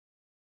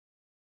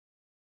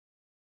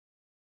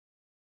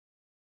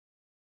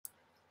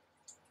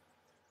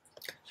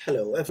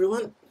Hello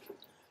everyone.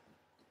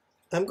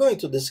 I'm going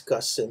to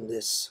discuss in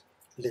this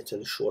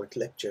little short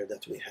lecture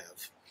that we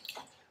have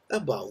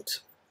about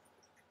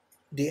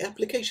the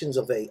applications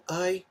of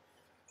AI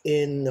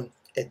in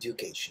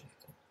education.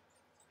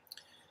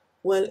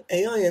 Well,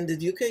 AI and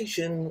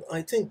education,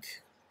 I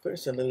think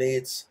personally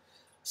it's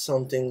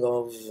something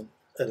of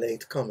a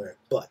latecomer,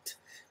 but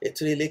it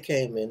really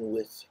came in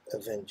with a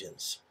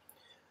vengeance.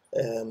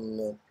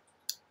 Um,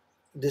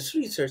 this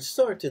research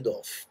started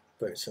off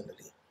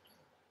personally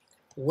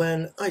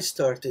when I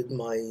started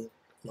my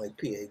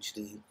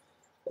PhD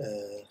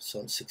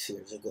some 6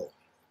 years ago.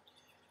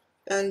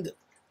 And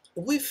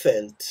we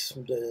felt,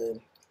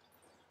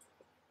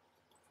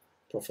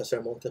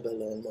 Professor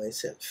Montebello and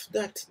myself,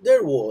 that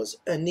there was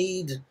a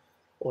need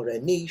or a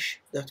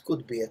niche that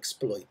could be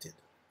exploited.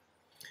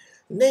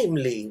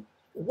 Namely,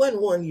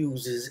 when one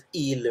uses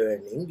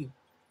e-learning,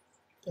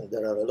 and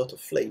there are a lot of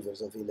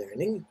flavors of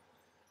e-learning,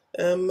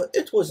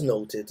 it was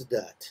noted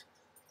that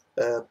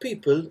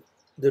people,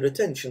 the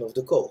retention of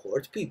the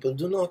cohort, people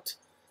do not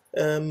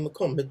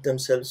commit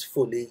themselves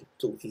fully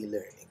to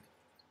e-learning.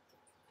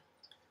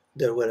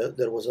 There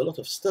was a lot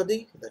of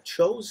study that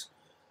shows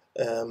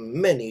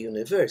many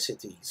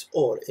universities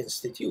or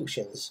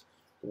institutions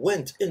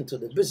went into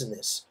the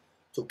business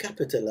to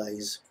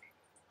capitalize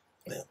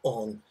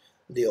on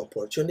the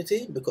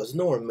opportunity, because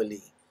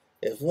normally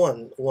if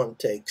one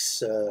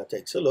takes a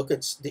look,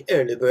 it's the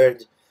early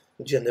bird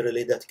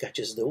generally that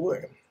catches the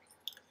worm.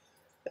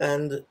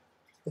 And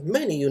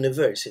many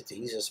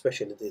universities,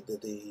 especially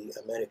the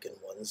American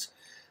ones,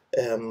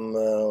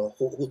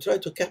 who try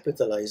to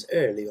capitalize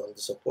early on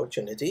this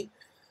opportunity,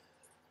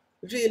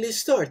 really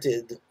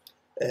started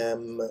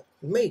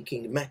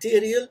making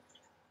material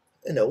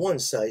in a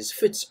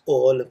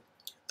one-size-fits-all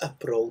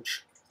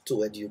approach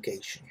to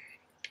education.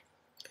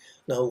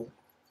 Now,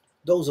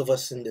 those of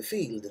us in the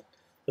field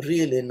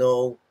really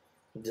know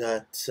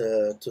that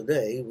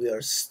today we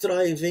are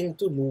striving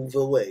to move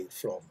away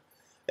from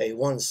a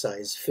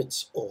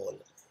one-size-fits-all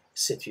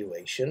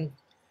situation.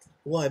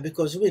 Why?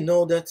 Because we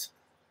know that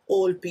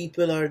all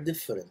people are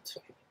different.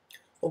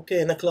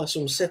 Okay, in a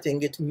classroom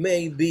setting, it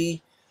may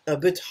be a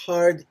bit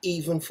hard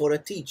even for a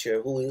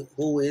teacher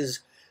who is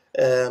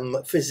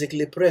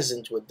physically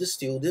present with the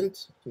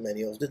student,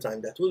 many of the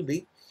time that will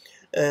be,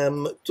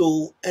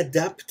 to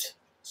adapt,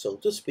 so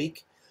to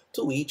speak,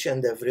 to each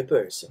and every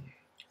person.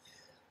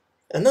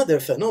 Another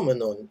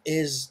phenomenon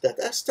is that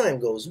as time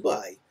goes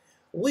by,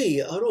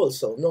 we are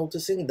also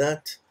noticing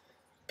that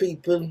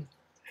people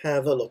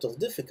have a lot of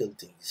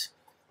difficulties.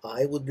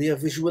 I would be a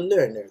visual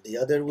learner, the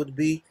other would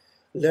be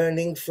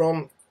learning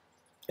from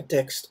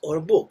text or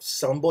books.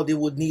 Somebody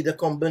would need a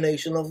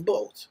combination of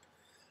both.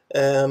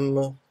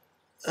 And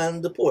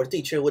the poor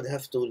teacher would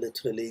have to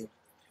literally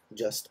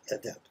just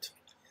adapt.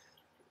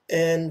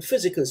 In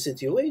physical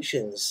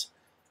situations,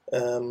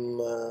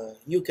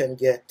 you can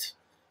get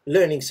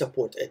learning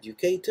support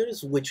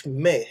educators, which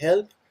may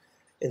help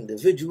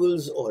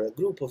individuals or a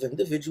group of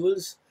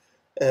individuals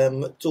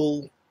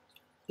to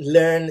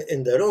learn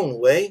in their own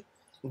way,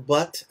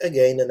 but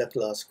again in a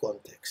class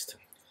context.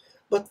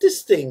 But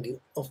this thing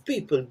of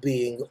people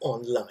being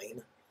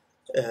online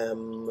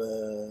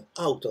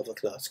out of a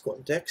class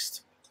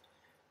context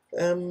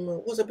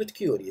was a bit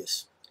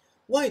curious.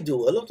 Why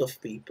do a lot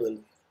of people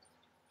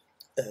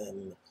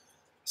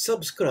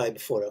subscribe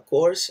for a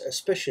course,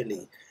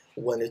 especially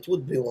when it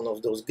would be one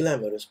of those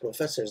glamorous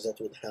professors that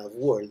would have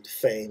world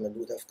fame and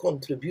would have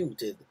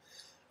contributed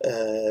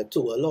to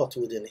a lot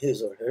within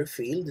his or her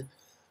field,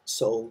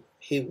 so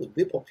he would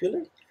be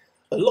popular?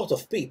 A lot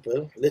of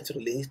people,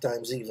 literally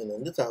times even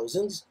in the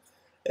thousands,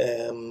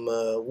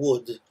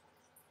 would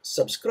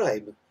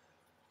subscribe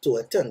to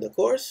attend the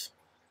course,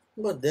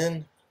 but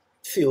then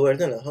fewer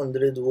than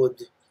 100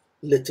 would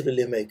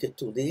literally make it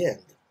to the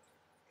end.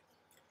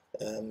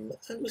 And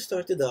we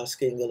started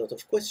asking a lot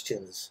of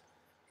questions.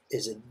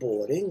 Is it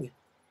boring?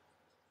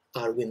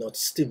 Are we not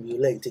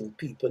stimulating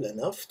people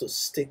enough to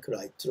stick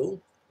right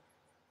through?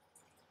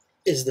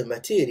 Is the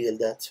material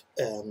that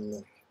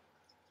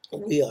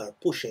we are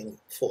pushing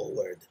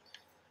forward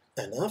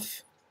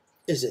enough?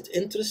 Is it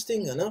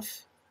interesting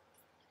enough?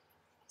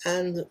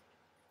 And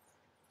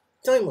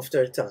time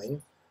after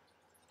time,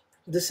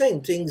 the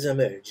same things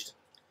emerged.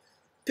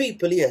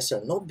 People, yes,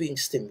 are not being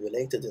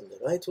stimulated in the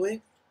right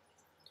way.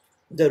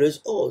 There is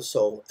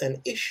also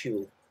an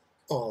issue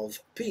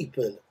of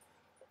people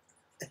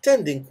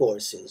attending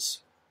courses,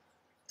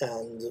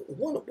 and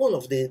one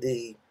of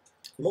the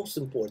most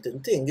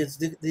important thing is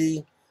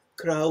the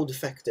crowd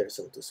factor,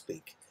 so to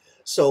speak.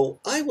 So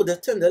I would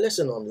attend a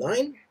lesson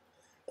online,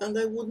 and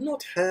I would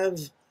not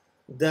have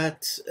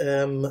that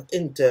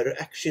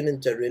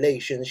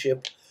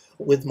interrelationship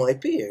with my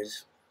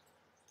peers,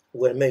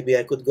 where maybe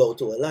I could go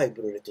to a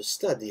library to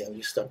study and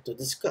we start to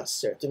discuss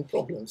certain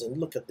problems and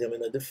look at them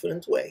in a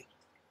different way.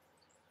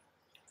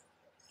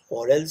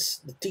 Or else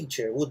the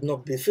teacher would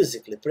not be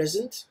physically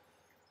present,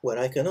 where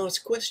I can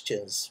ask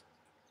questions.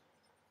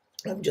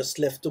 I'm just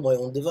left to my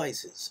own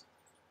devices.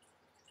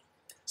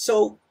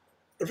 So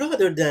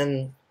rather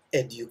than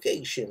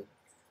education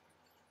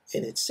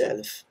in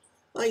itself,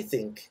 I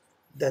think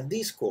that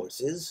these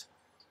courses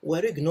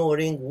were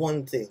ignoring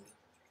one thing.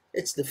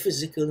 It's the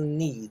physical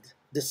need,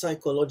 the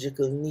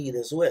psychological need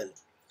as well.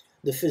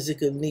 The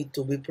physical need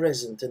to be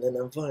present in an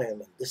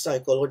environment, the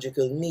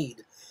psychological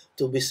need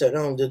to be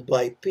surrounded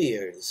by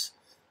peers,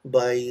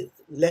 by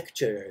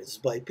lecturers,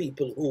 by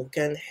people who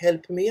can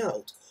help me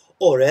out,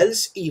 or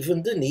else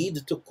even the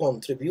need to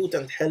contribute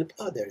and help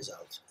others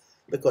out,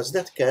 because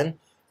that can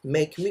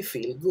make me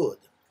feel good.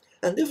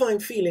 And if I'm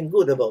feeling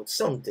good about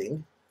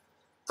something,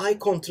 I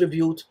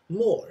contribute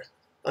more.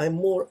 I'm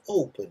more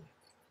open.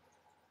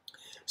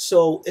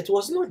 So it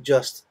was not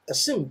just a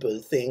simple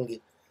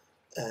thing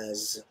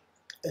as,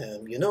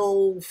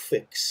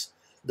 fix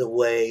the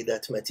way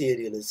that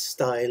material is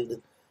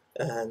styled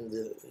and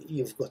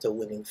you've got a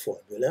winning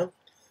formula.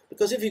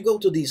 Because if you go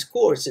to these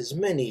courses,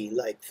 many,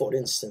 like for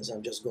instance,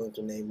 I'm just going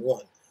to name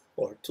one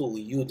or two,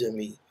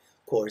 Udemy,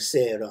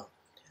 Coursera,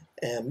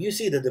 you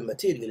see that the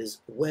material is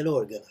well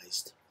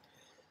organized.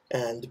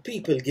 And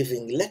people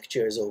giving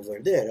lectures over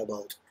there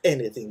about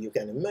anything you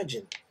can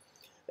imagine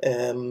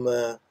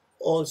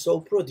also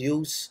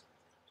produce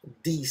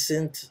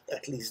decent,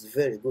 at least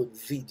very good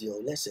video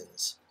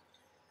lessons.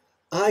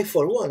 I,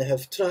 for one,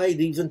 have tried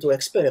even to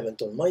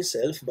experiment on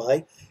myself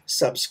by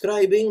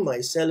subscribing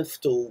myself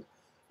to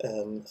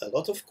a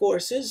lot of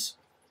courses,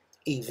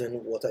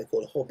 even what I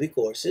call hobby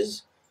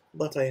courses,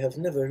 but I have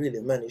never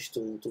really managed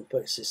to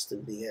persist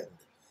till the end.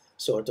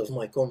 Sort of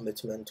my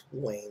commitment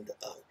waned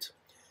out.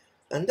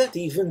 And that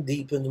even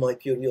deepened my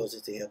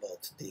curiosity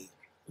about the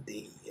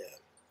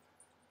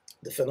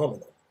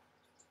phenomenon.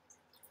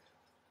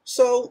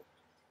 So,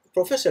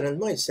 Professor and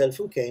myself,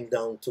 we came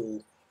down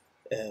to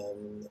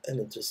an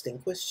interesting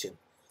question.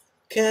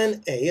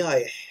 Can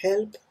AI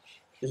help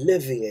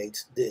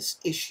alleviate this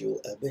issue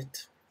a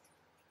bit?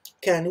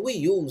 Can we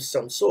use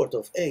some sort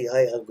of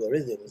AI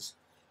algorithms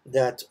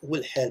that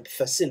will help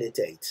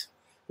facilitate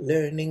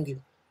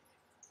learning?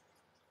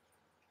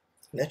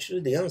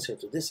 Naturally, the answer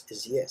to this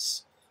is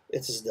yes.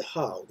 It is the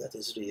how that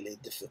is really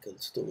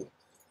difficult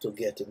to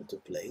get into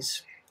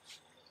place.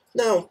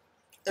 Now,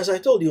 as I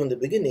told you in the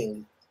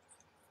beginning,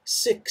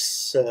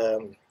 6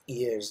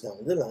 years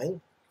down the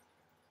line,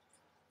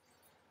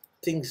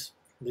 things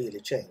really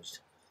changed,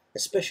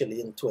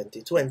 especially in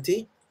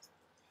 2020,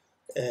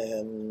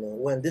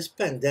 when this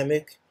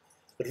pandemic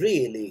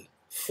really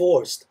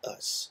forced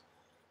us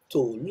to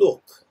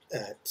look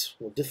at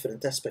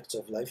different aspects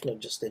of life, not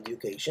just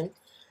education,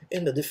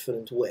 in a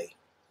different way.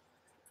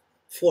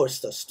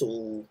 Forced us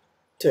to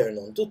turn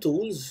on to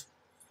tools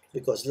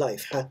because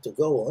life had to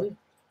go on,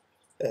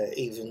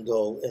 even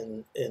though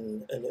in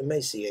an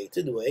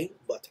emaciated way,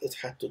 but it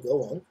had to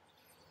go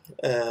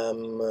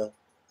on.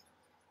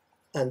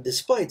 And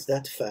despite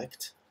that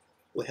fact,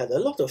 we had a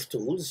lot of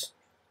tools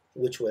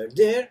which were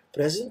there,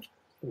 present,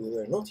 we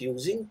were not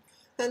using,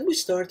 and we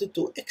started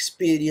to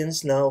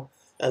experience now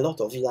a lot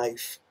of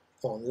life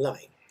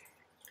online.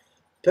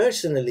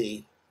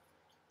 Personally,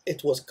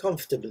 it was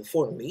comfortable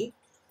for me.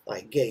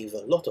 I gave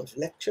a lot of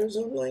lectures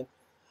online.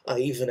 I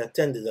even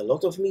attended a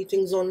lot of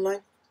meetings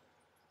online,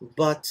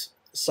 but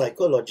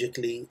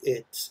psychologically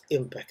it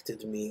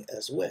impacted me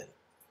as well.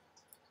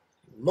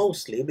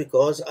 Mostly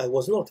because I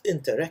was not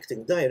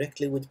interacting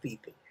directly with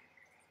people.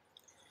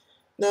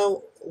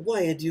 Now,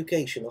 why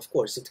education? Of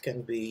course, it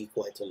can be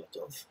quite a lot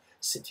of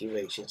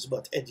situations,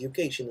 but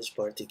education is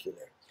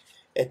particular.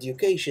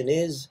 Education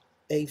is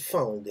a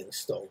founding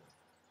stone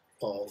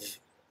of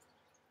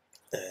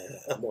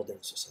a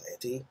modern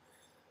society.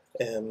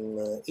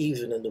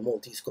 Even in the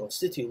Maltese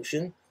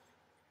constitution,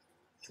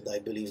 and I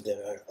believe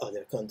there are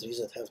other countries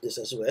that have this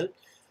as well,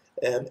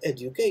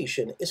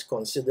 education is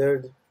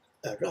considered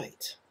a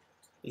right.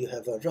 You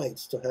have a right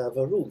to have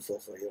a roof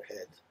over your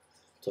head,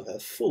 to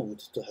have food,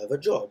 to have a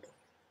job,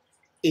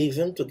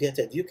 even to get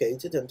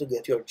educated and to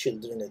get your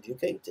children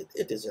educated.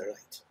 It is a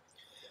right.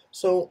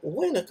 So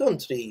when a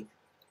country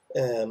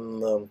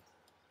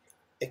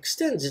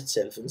extends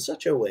itself in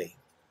such a way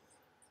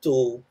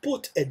to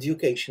put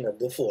education at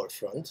the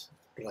forefront,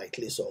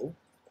 rightly so,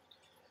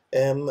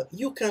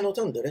 you cannot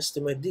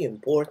underestimate the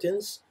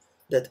importance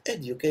that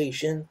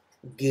education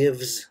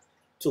gives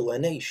to a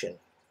nation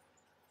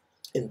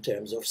in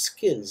terms of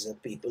skills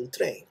that people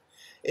train,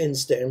 in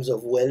terms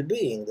of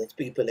well-being that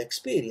people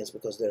experience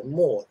because they're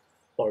more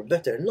or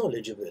better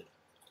knowledgeable,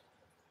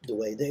 the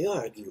way they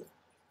argue.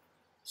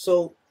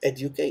 So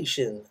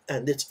education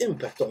and its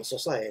impact on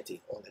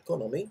society, on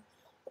economy,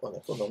 on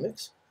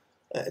economics,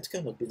 it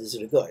cannot be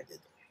disregarded.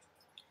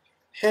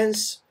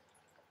 Hence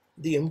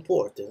the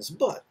importance,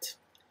 but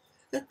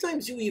at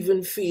times you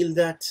even feel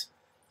that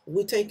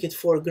we take it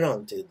for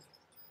granted,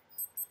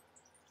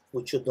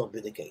 which should not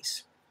be the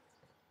case.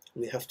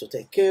 We have to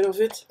take care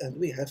of it and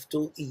we have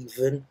to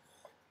even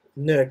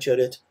nurture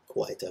it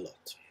quite a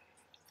lot.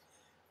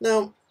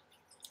 Now,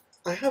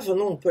 I have a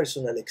long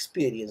personal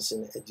experience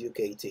in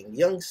educating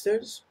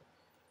youngsters,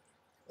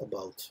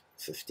 about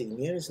 15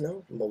 years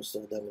now, most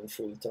of them in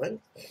full time.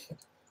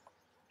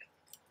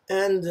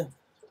 And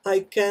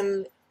I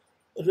can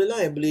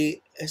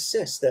reliably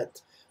assess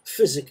that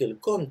physical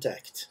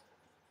contact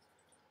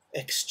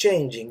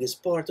Exchanging is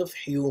part of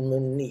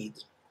human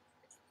need.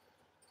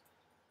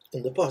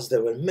 In the past,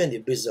 there were many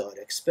bizarre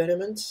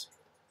experiments,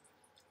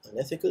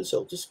 unethical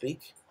so to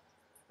speak,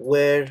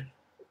 where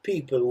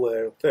people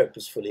were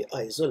purposefully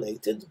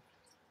isolated,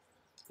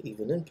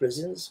 even in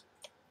prisons,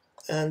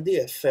 and the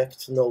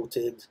effect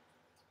noted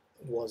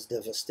was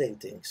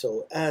devastating.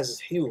 So as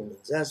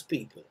humans, as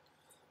people,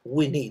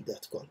 we need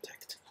that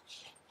contact.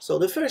 So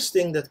the first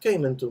thing that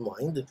came into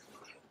mind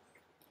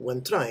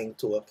when trying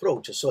to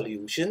approach a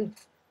solution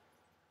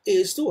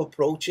is to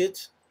approach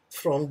it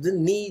from the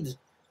need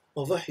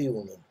of a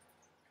human,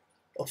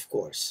 of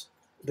course,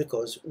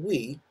 because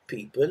we,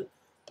 people,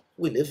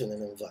 we live in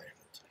an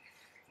environment.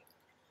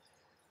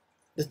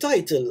 The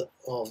title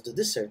of the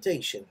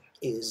dissertation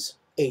is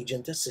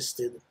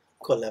Agent-Assisted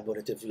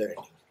Collaborative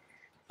Learning,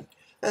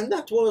 and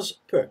that was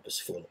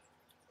purposeful.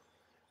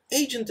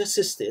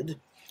 Agent-assisted,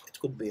 it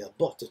could be a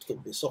bot, it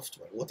could be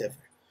software,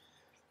 whatever,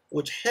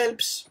 which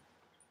helps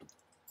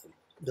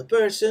the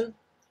person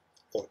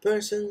or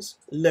persons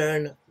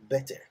learn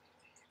better.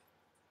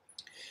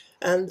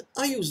 And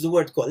I use the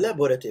word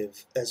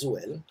collaborative as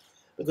well,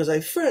 because I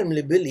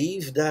firmly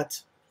believe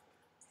that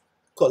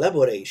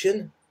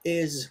collaboration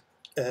is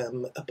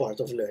a part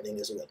of learning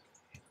as well.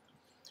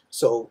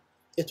 So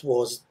it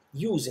was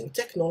using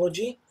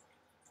technology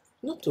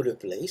not to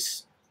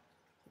replace,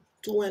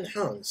 to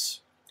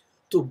enhance,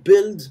 to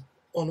build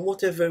on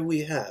whatever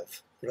we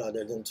have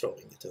rather than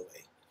throwing it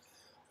away.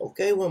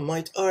 Okay, one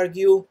might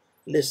argue,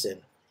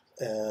 listen,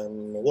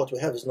 what we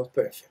have is not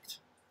perfect.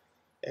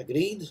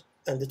 Agreed,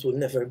 and it will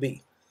never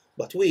be.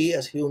 But we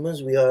as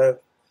humans,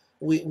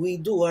 we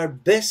do our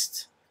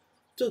best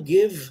to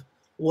give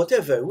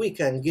whatever we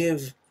can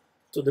give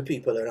to the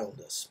people around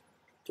us,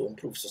 to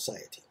improve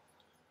society,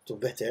 to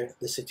better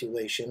the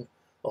situation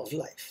of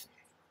life.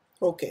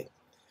 Okay,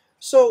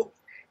 so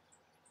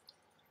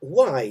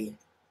why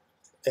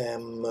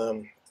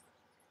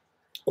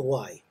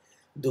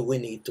do we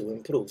need to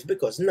improve?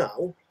 Because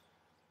now,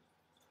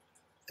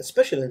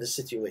 especially in the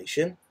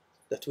situation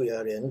that we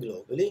are in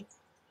globally,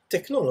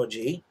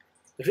 technology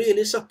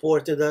really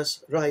supported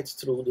us right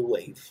through the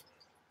wave.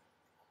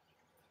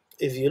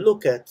 If you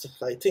look at,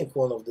 I think,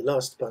 one of the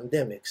last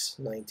pandemics,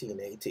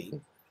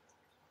 1918,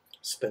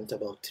 spent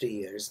about 3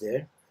 years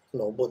there.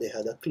 Nobody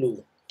had a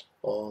clue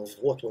of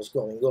what was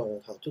going on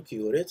and how to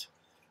cure it.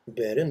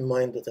 Bear in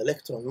mind that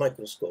electron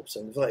microscopes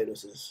and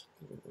viruses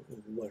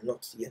were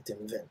not yet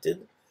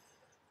invented.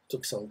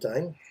 Took some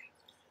time.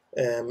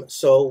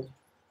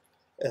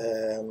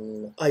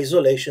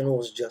 Isolation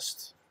was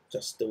just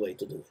the way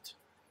to do it.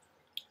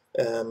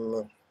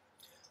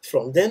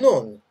 From then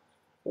on,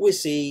 we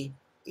see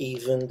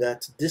even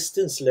that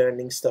distance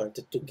learning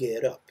started to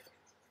gear up.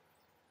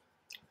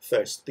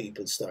 First,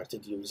 people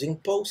started using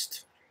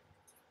post,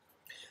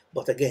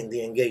 but again,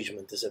 the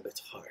engagement is a bit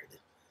hard.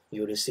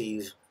 You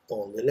receive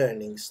all the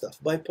learning stuff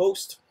by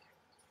post,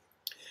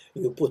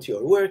 you put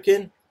your work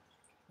in,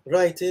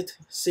 write it,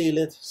 seal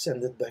it,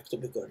 send it back to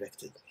be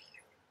corrected.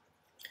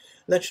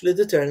 Naturally,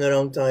 the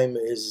turnaround time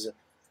is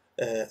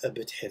a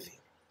bit heavy,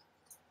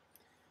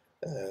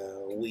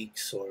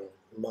 weeks or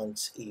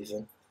months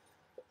even,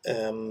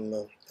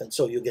 and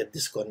so you get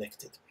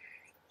disconnected.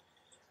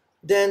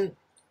 Then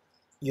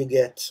you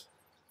get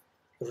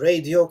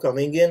radio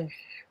coming in,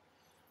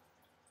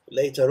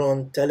 later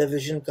on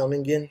television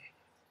coming in,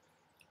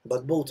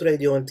 but both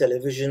radio and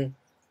television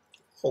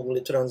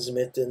only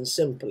transmit in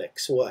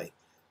simplex. Why?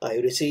 I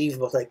receive,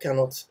 but I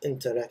cannot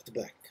interact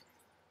back.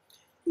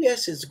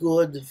 Yes, it's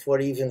good for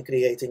even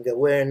creating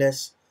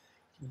awareness,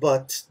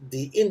 but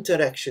the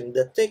interaction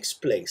that takes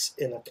place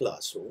in a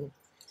classroom,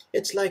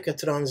 it's like a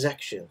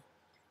transaction.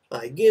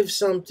 I give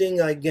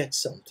something, I get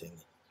something.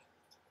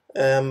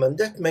 And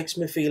that makes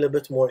me feel a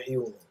bit more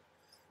human.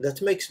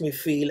 That makes me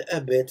feel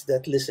a bit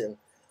that, listen,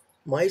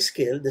 my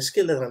skill, the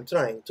skill that I'm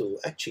trying to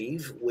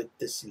achieve with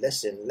this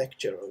lesson,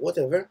 lecture, or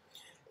whatever,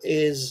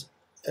 is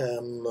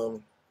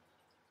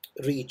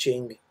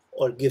reaching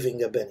or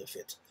giving a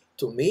benefit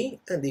to me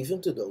and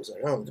even to those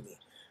around me.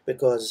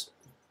 Because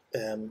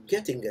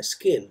getting a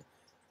skill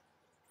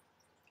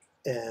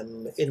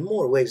in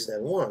more ways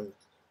than one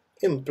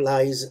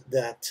implies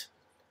that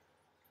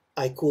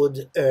I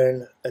could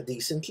earn a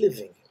decent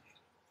living.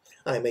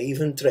 I may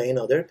even train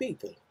other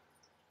people.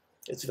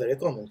 It's very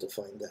common to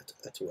find that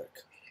at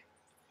work.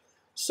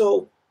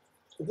 So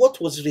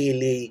what's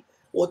really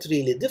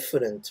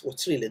different,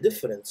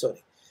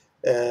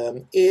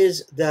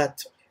 is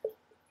that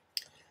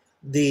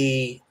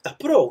the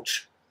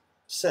approach,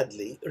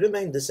 sadly,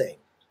 remained the same.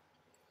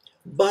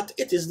 But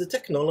it is the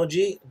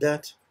technology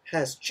that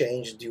has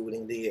changed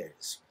during the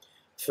years.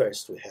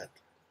 First we had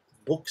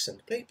books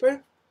and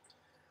paper.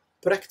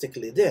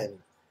 Practically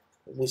then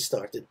we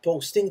started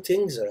posting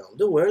things around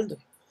the world.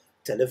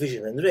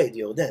 Television and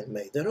radio then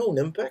made their own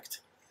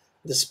impact.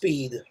 The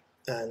speed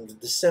and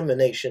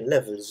dissemination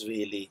levels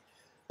really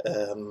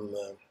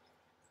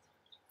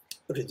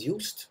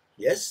reduced.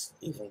 Yes,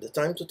 even the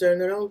time to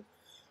turn around,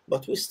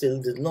 but we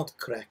still did not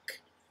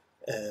crack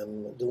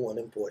the one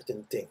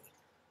important thing.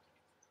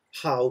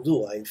 How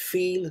do I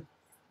feel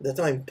that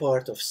I'm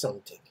part of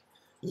something.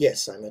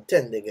 Yes, I'm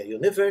attending a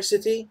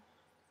university,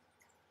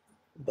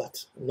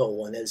 but no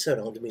one else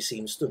around me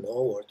seems to know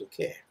or to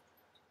care.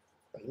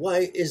 And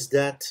why is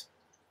that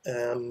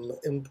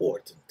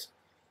important?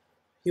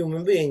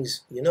 Human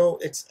beings,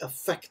 it's a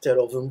factor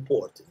of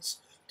importance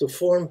to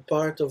form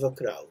part of a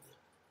crowd.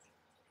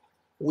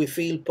 We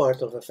feel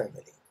part of a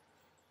family.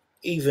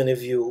 Even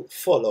if you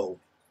follow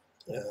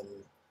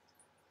um,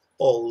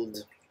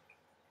 old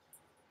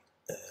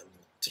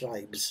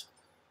tribes,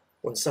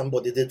 when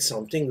somebody did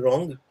something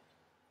wrong,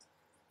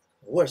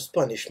 worst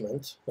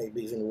punishment,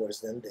 maybe even worse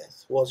than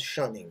death, was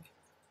shunning.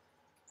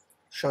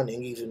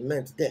 Shunning even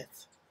meant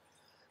death.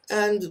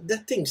 And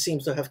that thing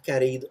seems to have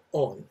carried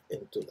on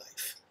into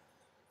life.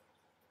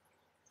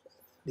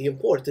 The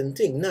important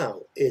thing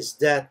now is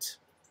that,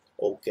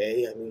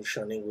 okay, I mean,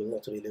 shunning will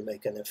not really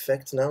make an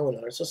effect now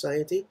in our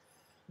society,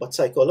 but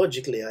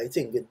psychologically, I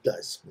think it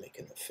does make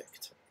an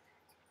effect.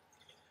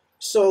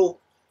 So,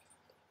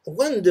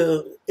 when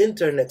the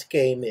internet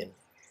came in,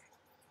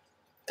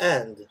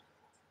 and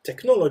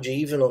technology,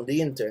 even on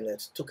the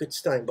internet, took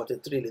its time, but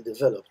it really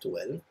developed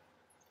well,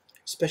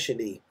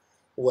 especially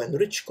when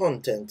rich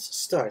content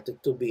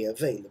started to be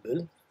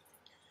available,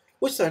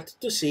 we started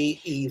to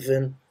see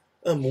even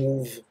a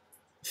move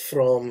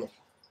from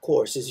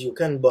courses you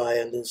can buy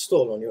and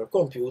install on your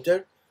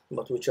computer,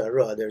 but which are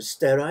rather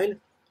sterile,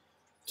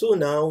 to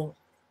now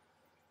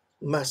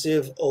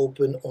massive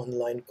open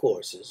online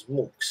courses,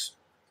 MOOCs,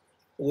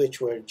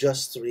 which were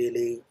just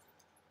really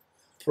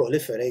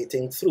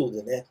proliferating through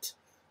the net,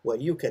 where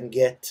you can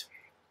get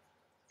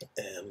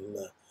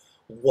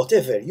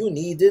whatever you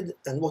needed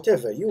and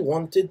whatever you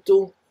wanted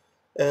to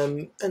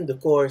in the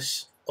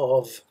course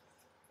of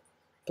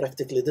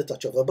practically the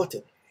touch of a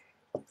button.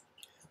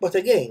 But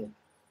again,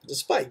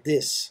 despite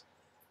this,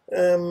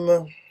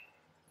 and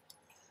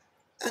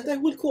I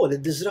will call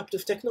it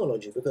disruptive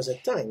technology because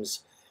at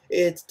times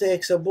it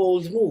takes a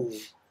bold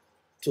move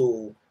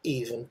to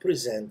even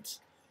present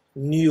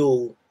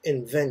new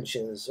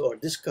inventions or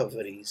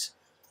discoveries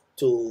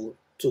to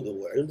the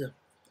world. It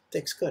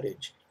takes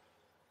courage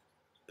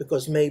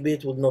because maybe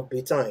it would not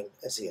be time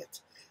as yet.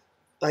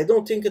 I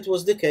don't think it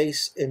was the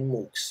case in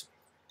MOOCs.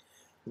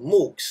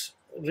 MOOCs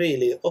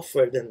really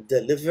offered and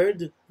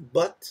delivered,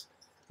 but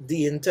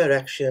the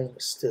interaction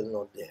is still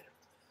not there.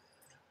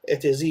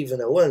 It is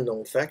even a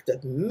well-known fact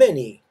that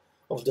many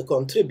of the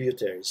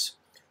contributors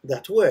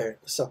that were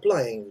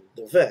supplying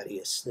the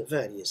various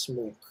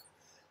MOOC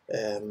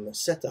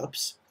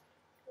setups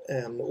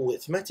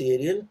with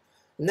material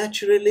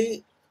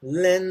naturally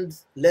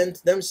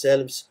lent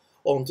themselves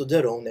onto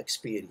their own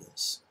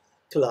experience,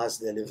 class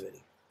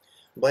delivery.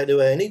 By the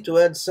way, I need to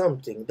add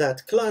something,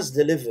 that class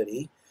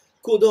delivery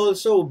could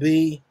also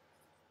be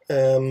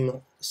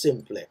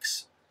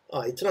simplex.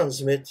 I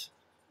transmit,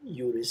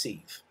 you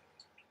receive.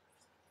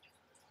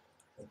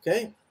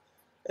 Okay?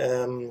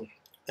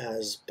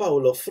 As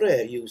Paulo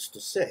Freire used to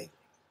say,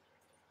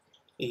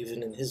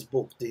 even in his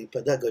book, The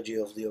Pedagogy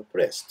of the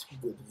Oppressed,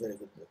 very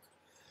good book,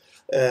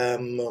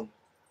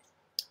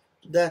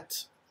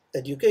 that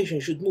education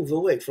should move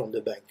away from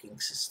the banking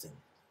system,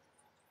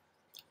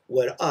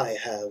 where I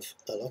have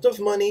a lot of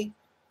money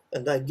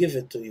and I give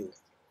it to you.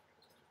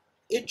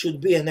 It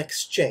should be an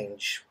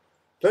exchange.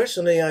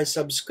 Personally, I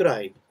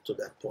subscribe to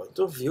that point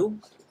of view.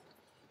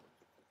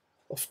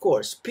 Of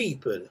course,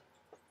 people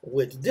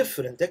with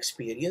different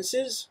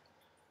experiences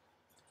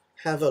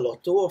have a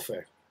lot to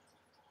offer.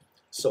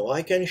 So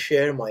I can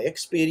share my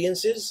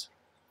experiences.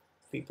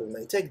 People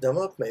may take them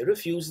up, may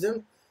refuse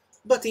them,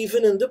 but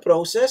even in the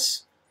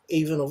process,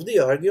 even of the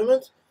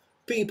argument,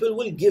 people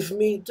will give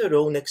me their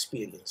own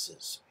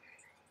experiences.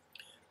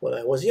 When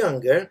I was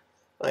younger,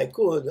 I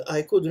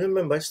could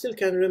remember, I still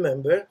can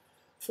remember,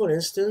 for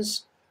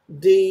instance,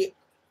 the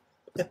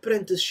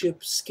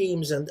apprenticeship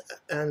schemes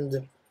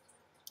and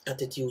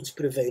attitudes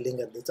prevailing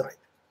at the time.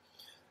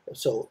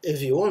 So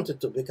if you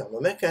wanted to become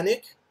a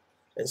mechanic,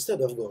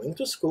 instead of going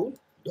to school,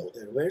 though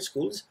there were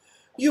schools,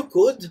 you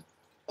could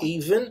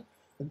even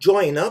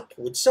join up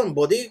with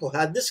somebody who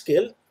had the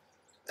skill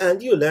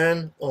and you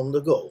learn on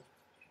the go.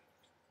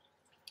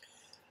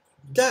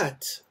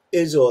 That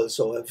is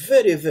also a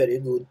very, very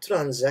good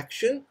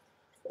transaction.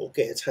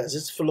 Okay, it has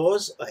its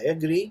flaws, I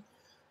agree,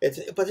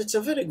 but it's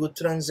a very good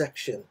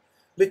transaction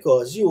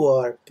because you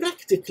are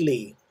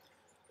practically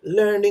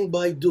learning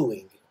by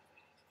doing.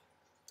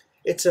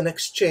 It's an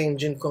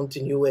exchange in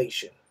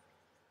continuation.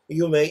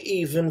 You may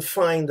even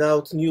find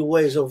out new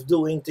ways of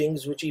doing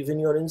things which even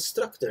your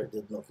instructor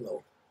did not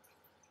know.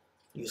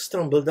 You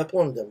stumbled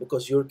upon them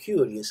because you're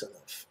curious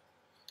enough.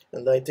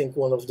 And I think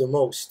one of the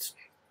most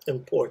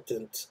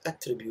important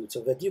attributes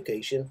of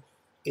education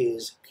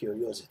is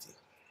curiosity.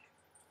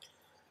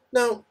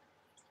 Now,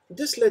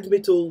 this led me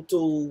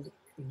to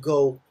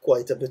go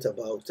quite a bit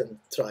about and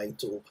try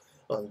to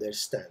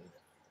understand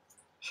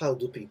how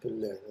do people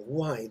learn?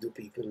 Why do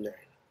people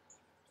learn?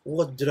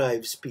 What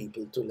drives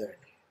people to learn?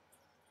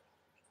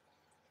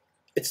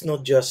 It's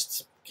not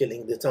just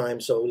killing the time,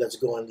 so let's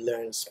go and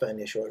learn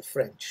Spanish or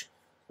French.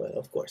 Well,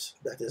 of course,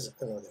 that is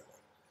another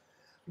one.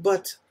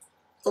 But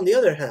On the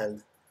other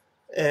hand,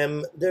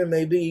 there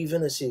may be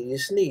even a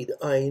serious need.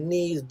 I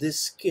need this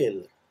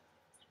skill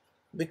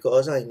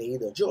because I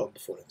need a job,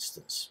 for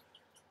instance.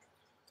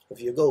 If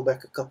you go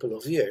back a couple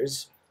of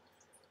years,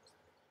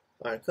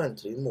 our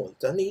country,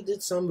 Malta,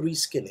 needed some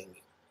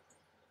reskilling.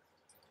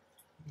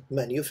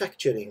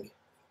 Manufacturing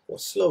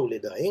was slowly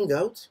dying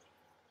out,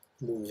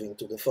 moving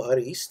to the Far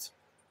East.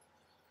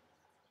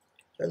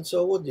 And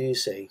so what do you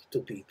say to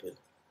people?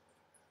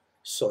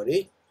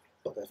 Sorry,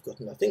 but I've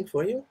got nothing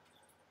for you?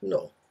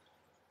 No.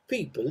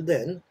 People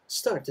then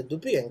started to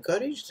be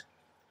encouraged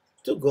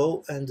to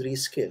go and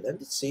reskill,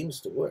 and it seems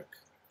to work.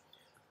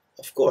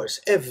 Of course,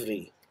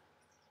 every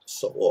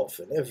so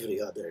often,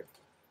 every other,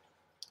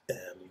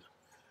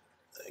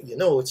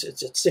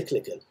 it's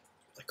cyclical.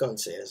 I can't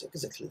say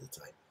exactly the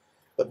time.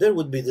 But there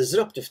would be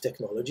disruptive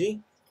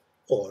technology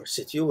or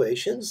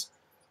situations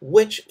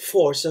which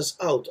force us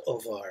out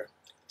of our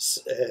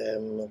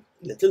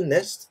little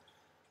nest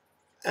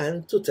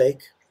and to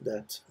take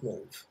that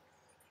move.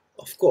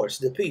 Of course,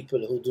 the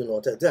people who do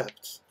not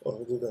adapt or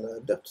who do not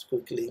adapt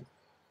quickly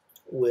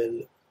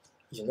will,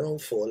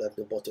 fall at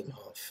the bottom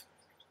half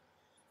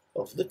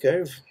of the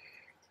curve,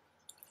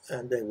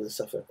 and they will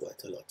suffer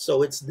quite a lot.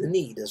 So it's the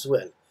need as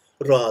well,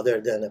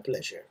 rather than a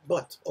pleasure.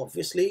 But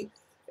obviously,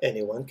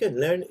 anyone can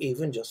learn,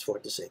 even just for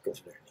the sake of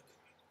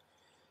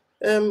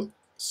learning.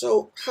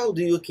 So how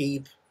do you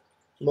keep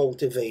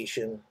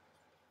motivation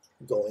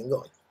going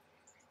on?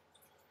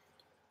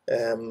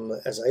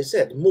 As I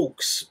said,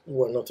 MOOCs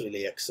were not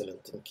really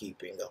excellent in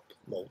keeping up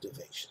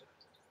motivation.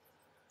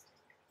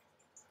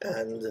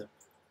 And,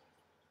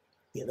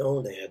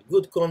 they had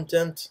good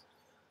content,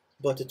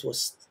 but it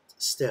was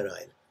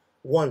sterile.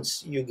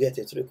 Once you get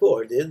it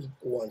recorded,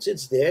 once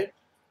it's there,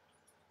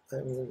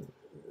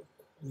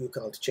 you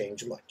can't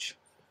change much.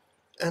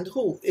 And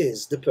who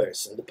is the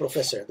person, the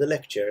professor, the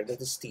lecturer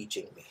that is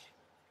teaching me?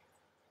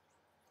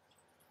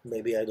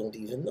 Maybe I don't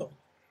even know.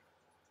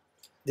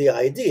 The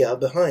idea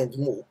behind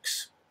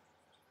MOOCs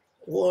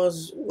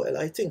was, well,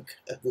 I think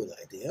a good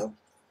idea.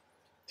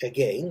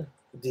 Again,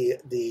 the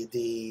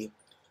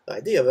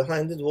idea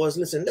behind it was,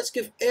 listen, let's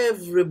give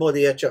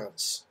everybody a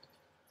chance.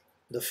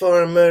 The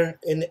farmer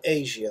in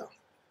Asia,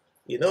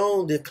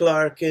 the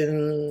clerk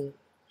in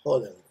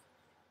Holland,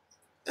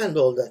 and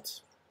all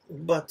that.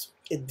 But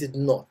it did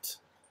not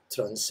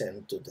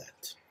transcend to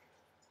that.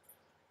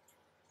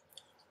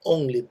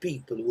 Only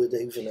people with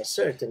even a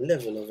certain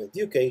level of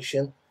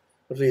education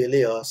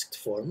really asked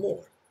for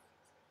more.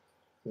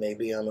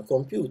 Maybe I'm a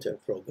computer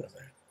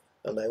programmer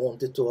and I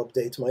wanted to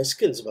update my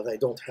skills, but I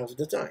don't have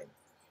the time.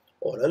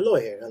 Or a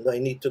lawyer and I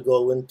need to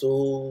go into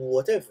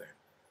whatever.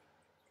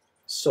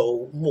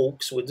 So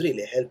MOOCs would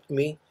really help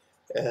me,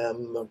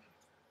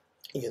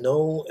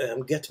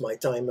 get my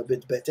time a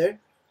bit better,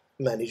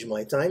 manage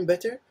my time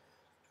better,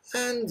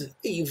 and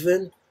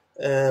even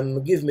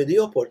give me the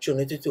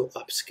opportunity to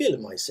upskill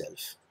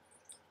myself.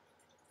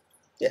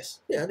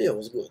 Yes, the idea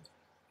was good.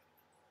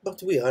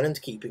 But we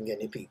aren't keeping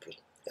any people,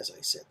 as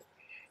I said.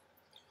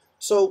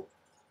 So,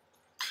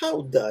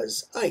 how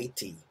does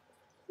IT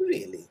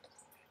really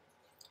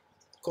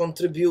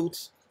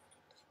contribute,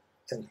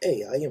 and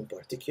AI in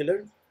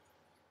particular,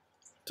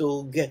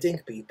 to getting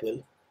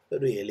people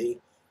really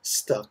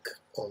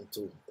stuck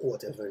onto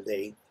whatever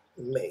they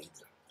made?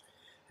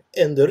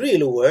 In the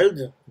real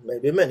world,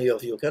 maybe many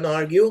of you can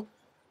argue,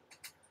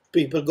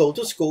 people go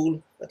to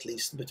school, at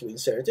least between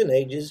certain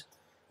ages,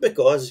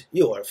 because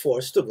you are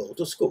forced to go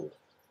to school.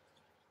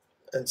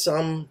 And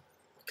some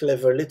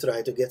cleverly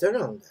try to get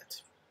around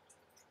that.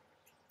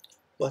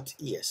 But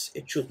yes,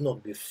 it should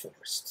not be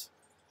forced.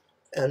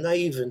 And I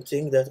even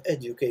think that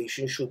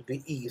education should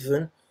be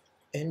even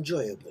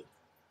enjoyable.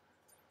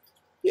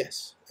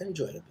 Yes,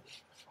 enjoyable.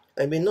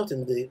 I mean, not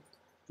in the,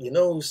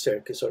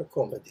 circus or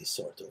comedy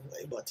sort of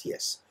way, but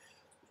yes,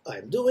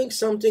 I'm doing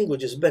something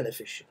which is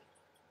beneficial.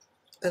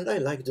 And I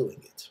like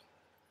doing it.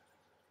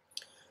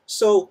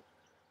 So,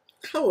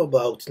 how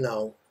about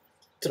now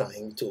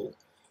trying to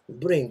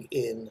bring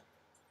in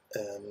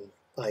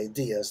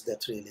ideas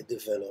that really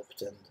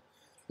developed and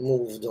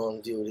moved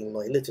on during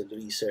my little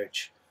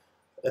research,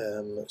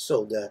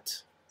 so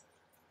that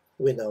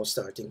we're now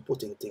starting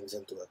putting things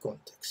into a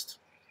context.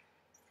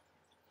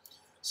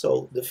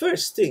 So the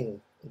first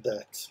thing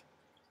that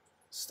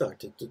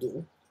started to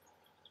do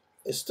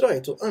is try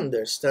to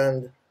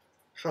understand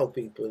how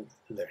people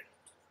learn.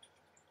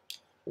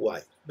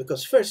 Why?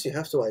 Because first you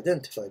have to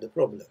identify the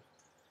problem.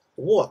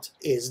 What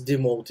is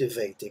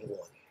demotivating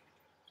one?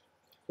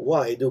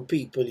 Why do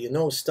people,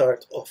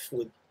 start off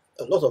with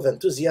a lot of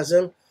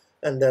enthusiasm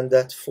and then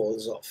that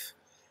falls off?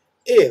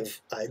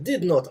 If I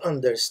did not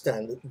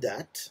understand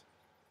that,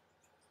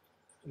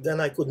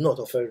 then I could not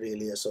offer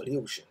really a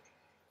solution.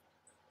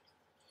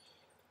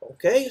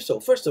 Okay, so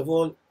first of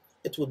all,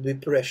 it would be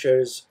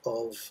pressures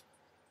of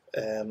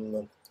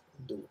the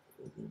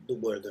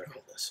world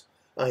around us.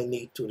 I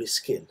need to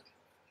reskill.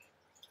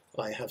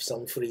 I have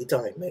some free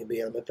time. Maybe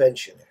I'm a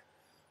pensioner.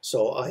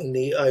 So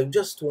I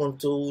just want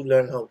to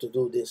learn how to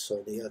do this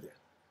or the other.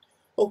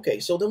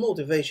 Okay, so the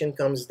motivation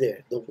comes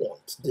there, the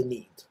want, the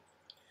need.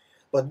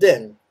 But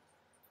then,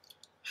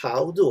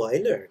 how do I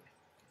learn?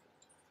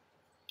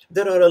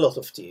 There are a lot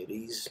of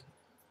theories,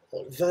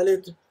 all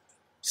valid,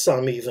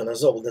 some even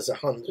as old as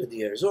 100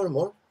 years or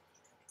more.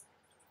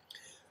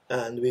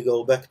 And we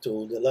go back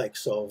to the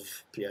likes of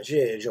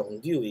Piaget, John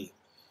Dewey,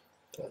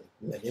 and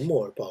many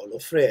more, Paulo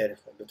Freire,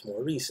 a bit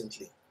more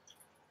recently.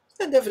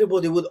 And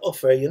everybody would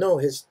offer,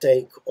 his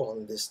take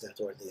on this, that,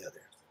 or the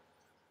other.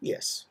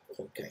 Yes,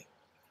 okay.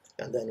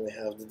 And then we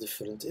have the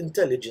different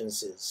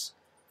intelligences.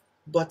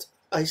 But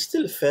I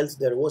still felt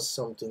there was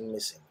something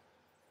missing.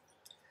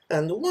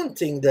 And one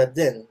thing that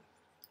then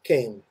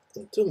came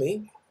into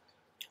me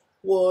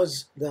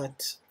was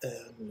that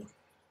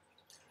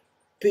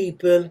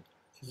people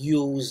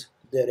use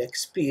their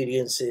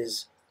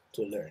experiences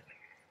to learn.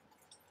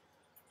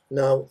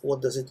 Now,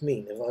 what does it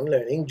mean? If I'm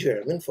learning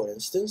German, for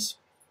instance,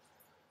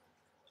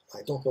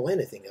 I don't know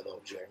anything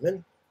about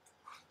German.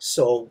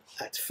 So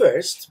at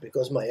first,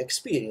 because my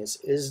experience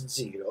is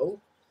zero,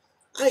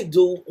 I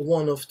do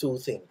one of two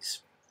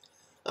things.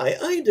 I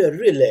either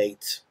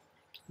relate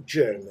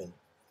German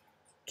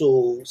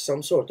to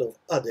some sort of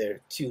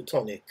other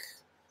Teutonic,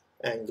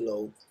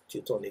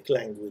 Anglo-Teutonic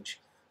language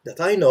that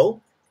I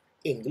know,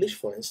 English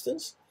for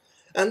instance,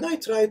 and I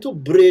try to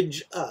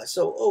bridge,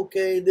 so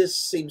okay, this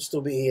seems to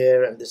be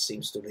here and this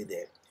seems to be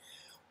there.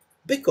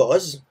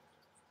 Because,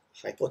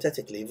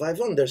 hypothetically, if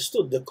I've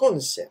understood the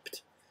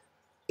concept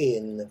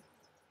in,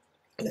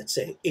 let's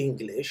say,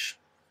 English,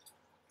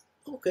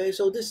 okay,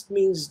 so this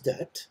means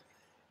that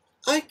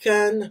I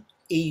can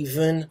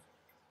even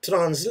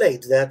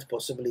translate that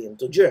possibly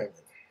into German.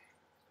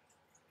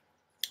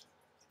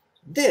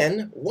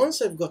 Then,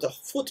 once I've got a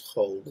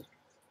foothold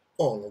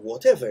on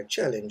whatever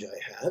challenge I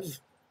have,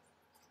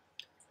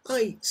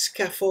 I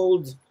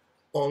scaffold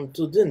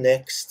onto the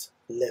next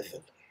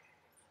level.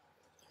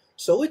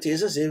 So it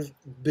is as if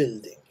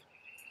building.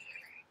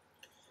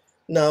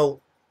 Now,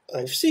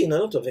 I've seen a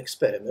lot of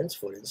experiments,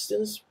 for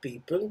instance,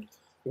 people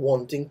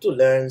wanting to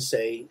learn,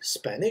 say,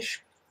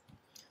 Spanish.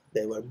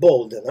 They were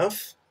bold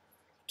enough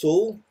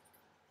to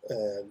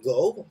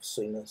go,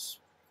 so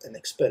an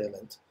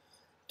experiment,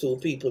 two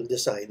people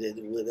decided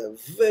with a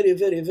very,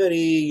 very,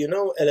 very,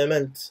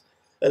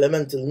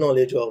 elemental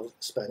knowledge of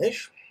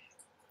Spanish,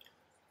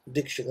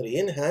 dictionary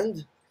in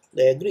hand,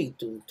 they agreed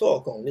to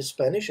talk only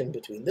Spanish in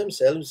between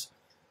themselves,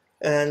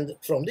 and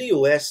from the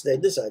US they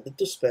decided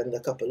to spend a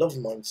couple of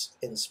months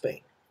in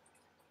Spain,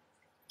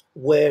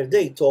 where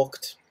they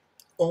talked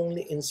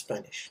only in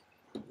Spanish.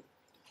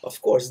 Of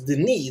course, the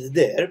need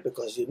there,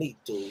 because you need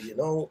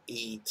to,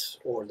 eat,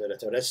 order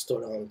at a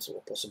restaurant,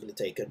 or possibly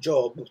take a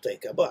job,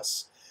 take a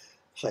bus,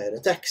 hire a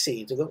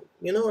taxi to go,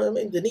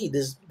 the need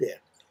is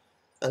there.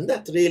 And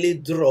that really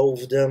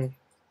drove them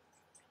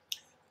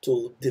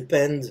to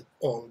depend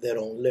on their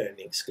own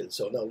learning skills.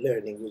 So now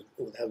learning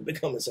would have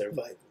become a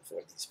survival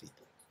for these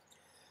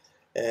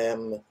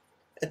people.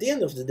 At the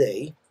end of the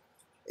day,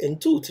 in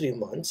 2-3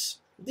 months,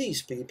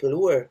 these people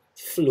were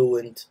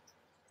fluent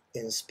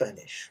in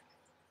Spanish,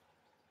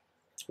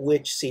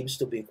 which seems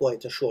to be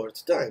quite a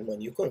short time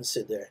when you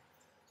consider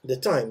the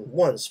time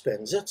one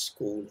spends at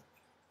school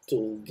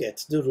to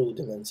get the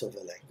rudiments of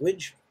a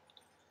language.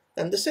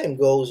 And the same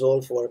goes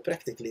all for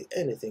practically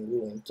anything we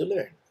want to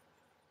learn.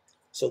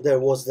 So there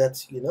was that,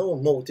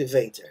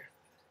 motivator.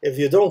 If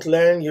you don't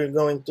learn, you're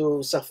going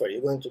to suffer,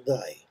 you're going to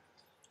die.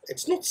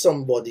 It's not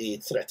somebody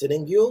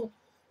threatening you,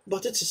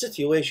 but it's a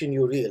situation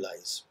you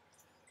realize.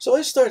 So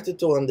I started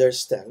to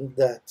understand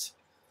that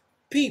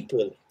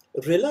people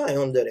rely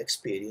on their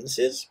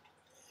experiences,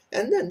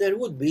 and then there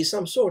would be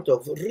some sort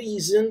of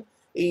reason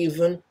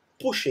even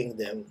pushing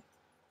them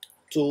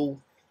to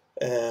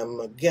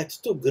get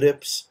to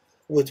grips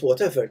with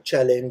whatever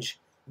challenge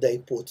they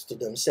put to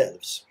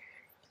themselves.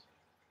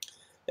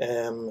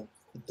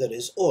 There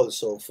is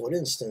also, for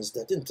instance,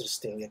 that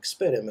interesting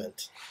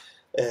experiment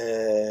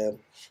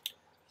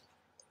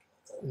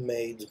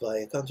made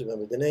by, I can't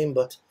remember the name,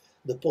 but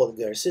the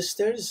Polgar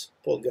sisters.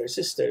 Polgar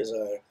sisters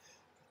are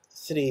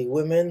 3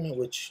 women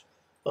which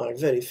are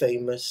very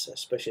famous,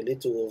 especially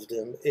 2 of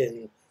them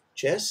in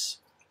chess,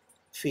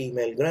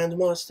 female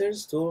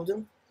grandmasters, 2 of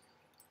them.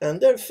 And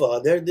their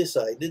father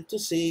decided to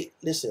see,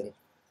 listen,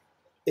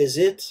 is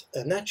it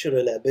a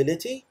natural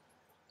ability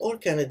or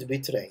can it be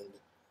trained?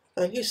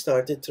 And he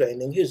started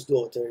training his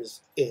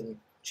daughters in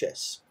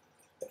chess.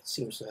 That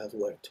seems to have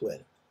worked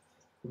well.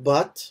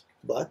 But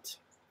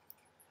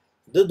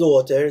the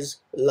daughters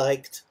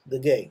liked the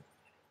game.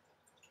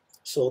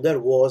 So there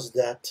was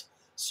that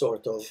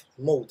sort of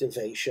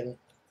motivation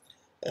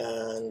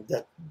and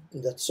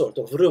that sort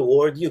of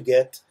reward you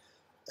get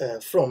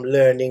from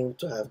learning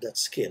to have that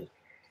skill.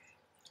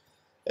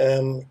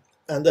 And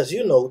as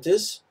you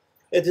notice,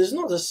 it is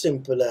not as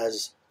simple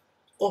as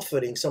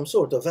offering some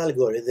sort of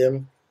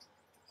algorithm.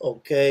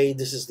 Okay,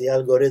 this is the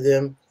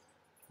algorithm,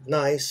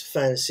 nice,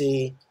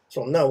 fancy,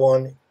 from now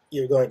on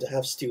you're going to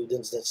have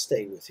students that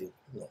stay with you.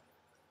 No.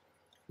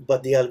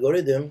 But the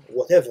algorithm,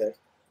 whatever,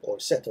 or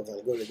set of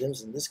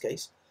algorithms in this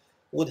case,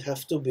 would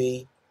have to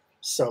be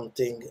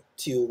something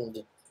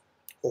tuned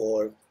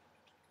or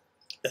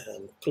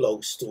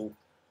close to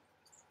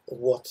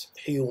what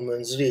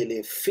humans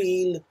really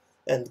feel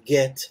and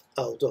get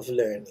out of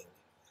learning,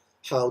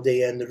 how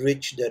they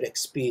enrich their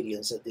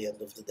experience at the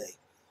end of the day.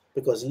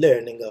 Because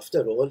learning,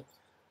 after all,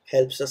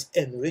 helps us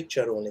enrich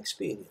our own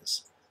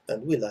experience,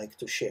 and we like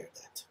to share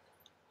that.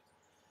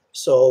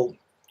 So,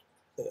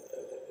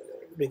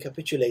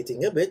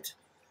 recapitulating a bit,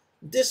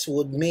 this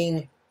would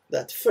mean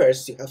that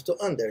first you have to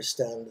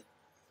understand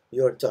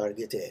your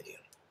target area.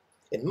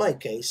 In my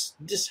case,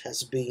 this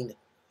has been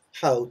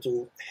how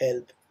to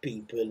help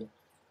people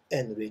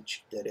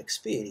enrich their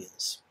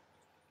experience.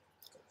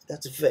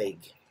 That's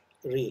vague,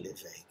 really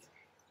vague.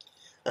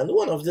 And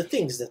one of the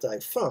things that I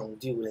found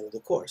during the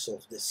course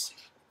of this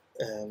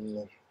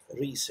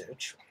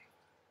research,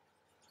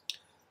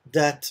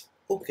 that,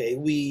 okay,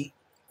 we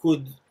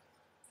could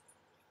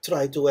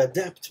try to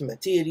adapt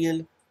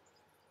material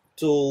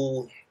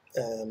to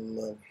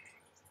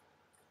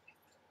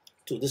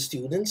the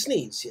students'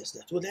 needs. Yes,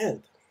 that would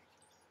help.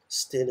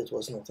 Still, it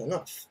was not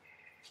enough.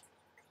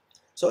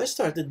 So I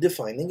started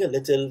defining a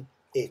little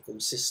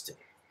ecosystem.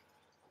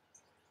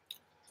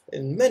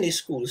 In many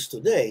schools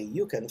today,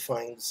 you can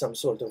find some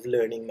sort of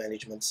learning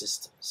management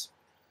systems.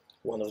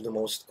 One of the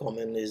most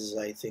common is,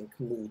 I think,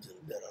 Moodle.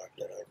 There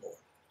are more.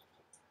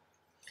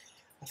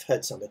 I've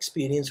had some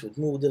experience with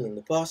Moodle in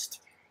the past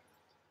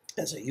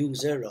as a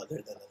user rather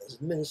than as an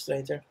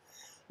administrator,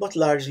 but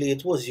largely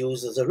it was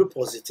used as a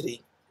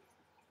repository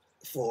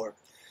for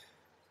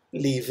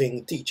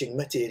leaving teaching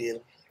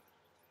material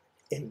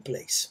in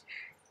place.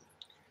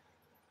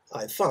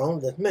 I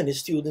found that many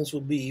students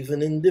would be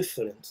even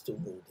indifferent to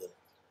Moodle.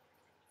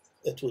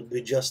 It would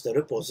be just a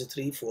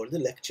repository for the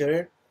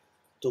lecturer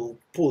to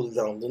pull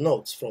down the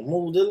notes from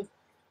Moodle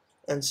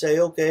and say,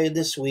 okay,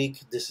 this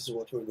week, this is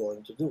what we're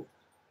going to do.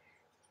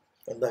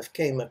 And I've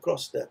came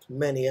across that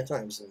many a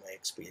times in my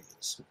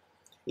experience.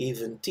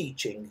 Even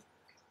teaching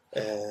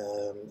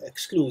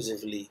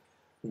exclusively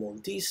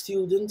Maltese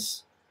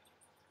students,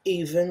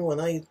 even when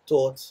I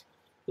taught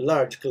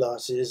large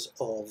classes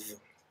of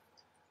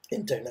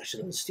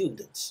international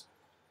students,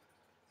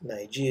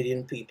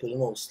 Nigerian people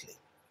mostly.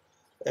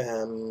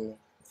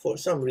 For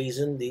some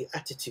reason, the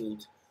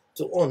attitude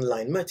to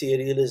online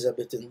material is a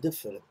bit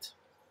indifferent.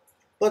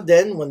 But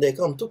then, when they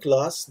come to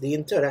class, the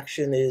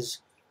interaction is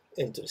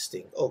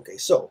interesting. Okay,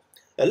 so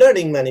a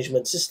learning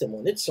management system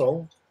on its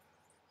own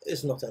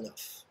is not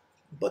enough.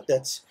 But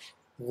that's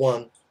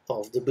one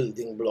of the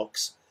building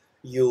blocks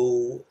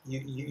you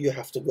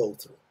have to go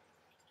through.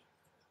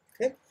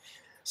 Okay?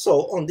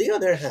 So, on the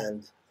other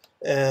hand,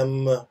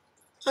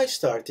 I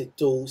started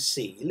to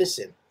see,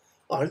 listen,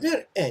 are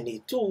there any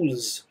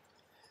tools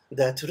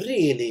that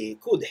really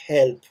could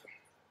help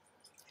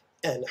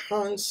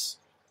enhance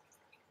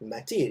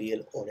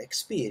material or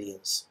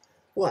experience?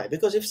 Why?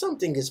 Because if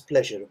something is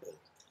pleasurable,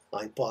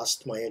 I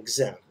passed my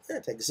exam,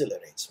 that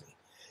exhilarates me.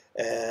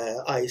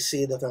 I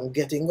see that I'm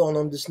getting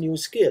on this new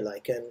skill, I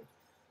can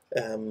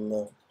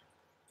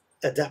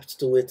adapt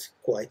to it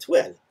quite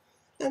well,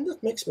 and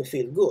that makes me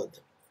feel good.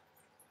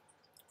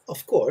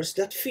 Of course,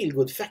 that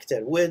feel-good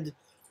factor would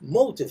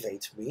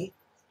motivate me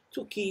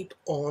to keep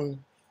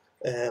on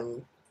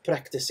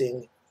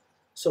practicing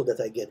so that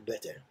I get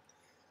better.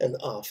 And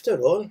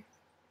after all,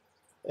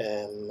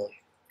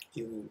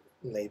 you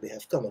maybe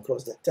have come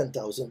across that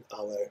 10,000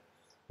 hour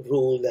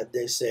rule that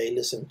they say,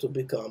 listen, to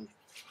become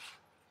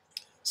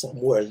some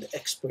world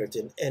expert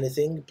in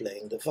anything,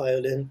 playing the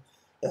violin,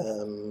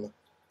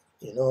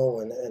 you know,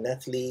 an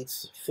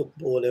athlete,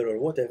 footballer or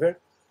whatever,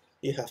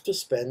 you have to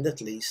spend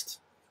at least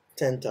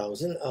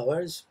 10,000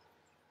 hours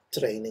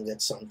training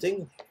at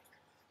something.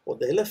 What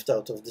they left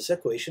out of this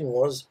equation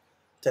was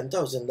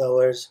 10,000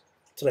 hours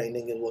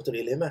training in what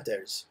really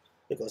matters.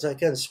 Because I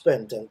can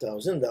spend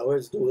 10,000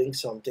 hours doing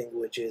something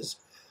which is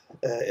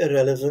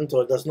irrelevant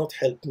or does not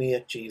help me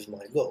achieve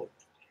my goal.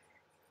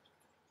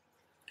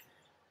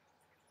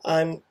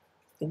 I'm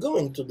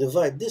going to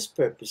divide this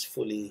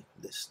purposefully,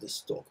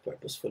 this talk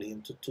purposefully,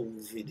 into two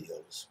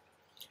videos.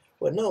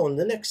 Well, now on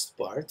the next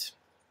part,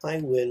 I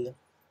will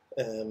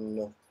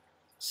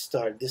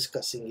start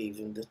discussing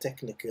even the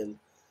technical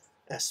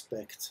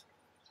aspect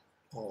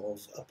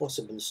of a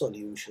possible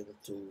solution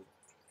to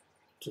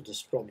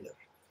this problem.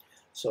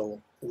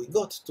 So we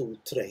got to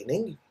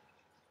training.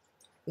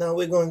 Now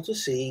we're going to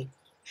see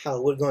how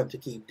we're going to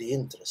keep the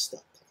interest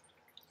up.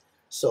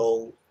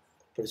 So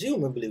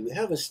presumably we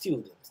have a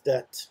student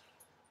that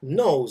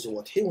knows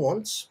what he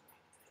wants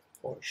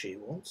or she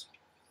wants.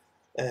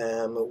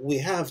 We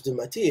have the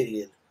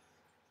material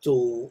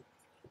to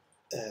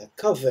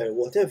cover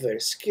whatever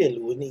skill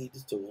we need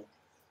to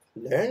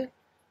learn,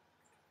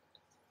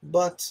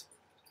 but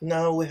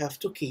now we have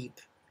to keep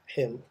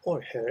him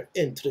or her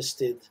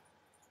interested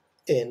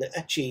in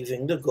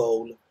achieving the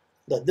goal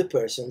that the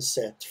person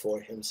set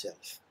for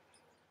himself.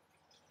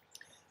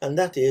 And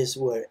that is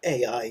where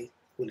AI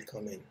will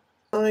come in.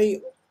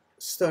 I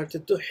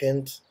started to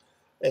hint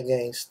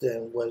against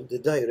the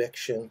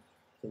direction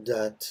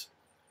that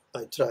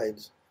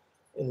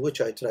in which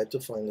I tried to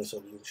find a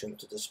solution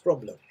to this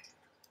problem.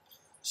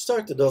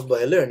 Started off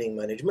by a learning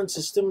management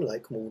system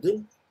like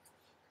Moodle,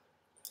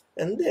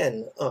 And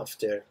then,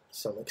 after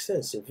some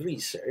extensive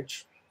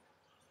research,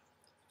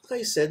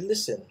 I said,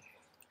 listen,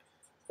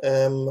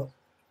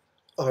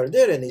 are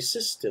there any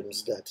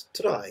systems that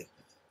try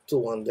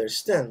to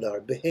understand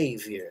our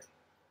behavior,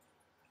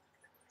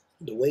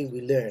 the way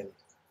we learn,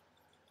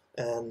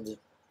 and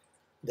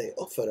they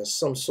offer us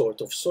some sort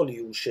of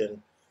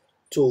solution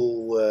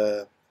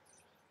to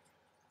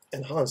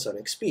enhance our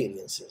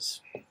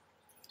experiences?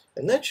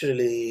 And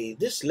naturally,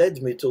 this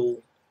led me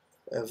to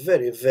a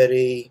very,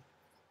 very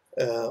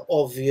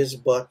obvious,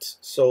 but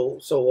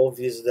so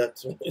obvious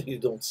that you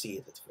don't see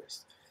it at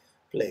first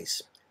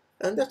place.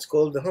 And that's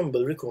called the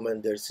humble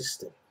recommender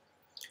system.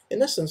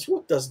 In essence,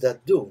 what does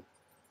that do?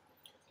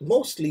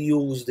 Mostly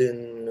used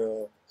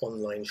in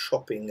online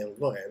shopping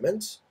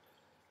environments,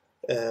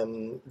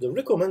 the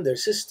recommender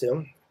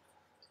system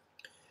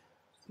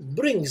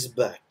brings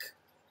back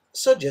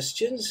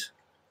suggestions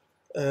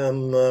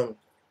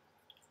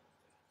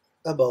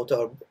about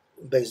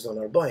based on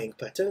our buying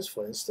patterns,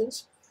 for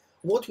instance,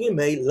 what we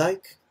may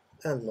like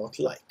and not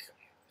like.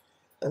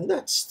 And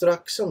that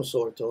struck some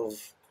sort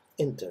of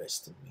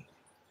interest in me.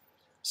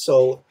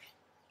 So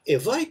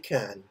if I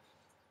can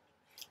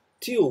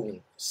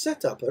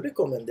set up a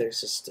recommender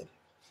system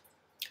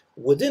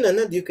within an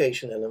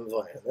educational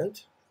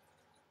environment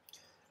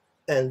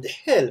and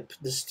help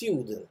the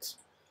student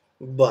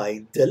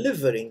by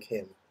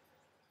delivering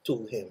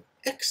to him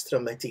extra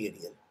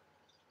material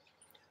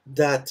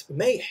that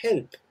may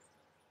help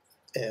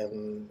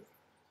him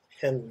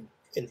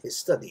in his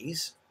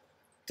studies,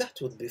 that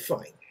would be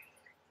fine.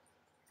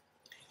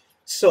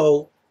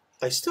 So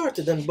I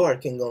started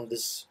embarking on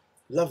this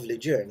lovely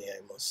journey,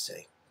 I must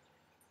say.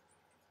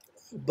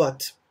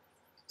 But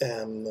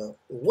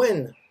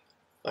when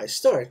I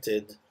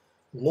started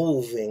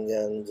moving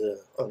and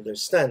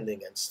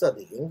understanding and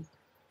studying,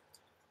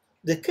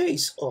 the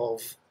case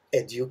of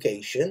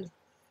education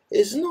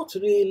is not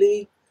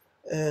really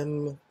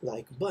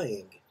like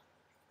buying.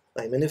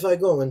 I mean, if I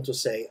go into,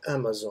 say,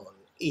 Amazon,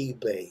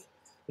 eBay,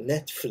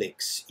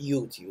 Netflix,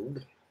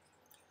 YouTube,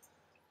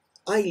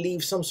 I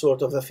leave some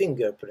sort of a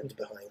fingerprint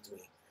behind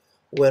me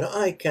where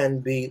I can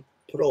be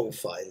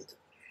profiled.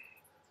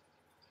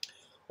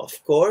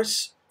 Of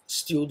course,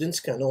 students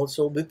can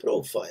also be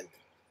profiled.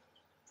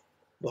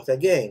 But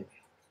again,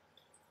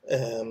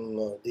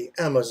 the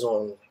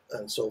Amazon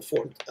and so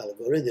forth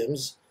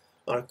algorithms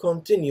are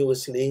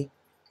continuously,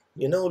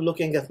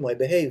 looking at my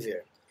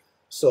behavior.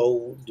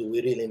 So do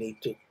we really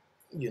need to,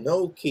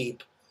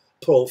 keep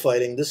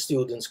profiling the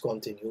students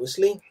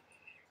continuously?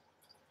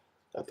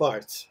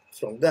 Apart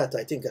from that,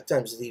 I think at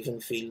times it even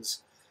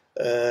feels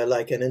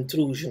like an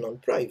intrusion on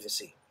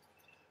privacy.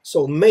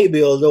 So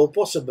maybe, although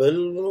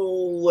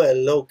possible,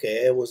 well,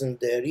 okay, I wasn't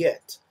there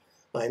yet.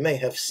 I may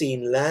have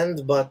seen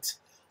land, but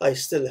I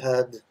still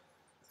had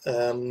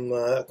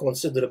a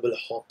considerable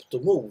hop to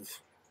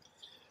move.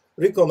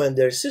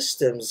 Recommender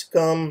systems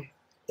come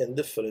in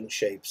different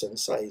shapes and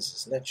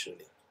sizes,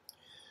 naturally.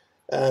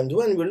 And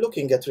when we're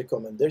looking at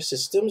recommender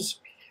systems,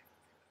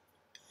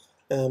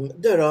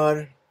 there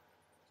are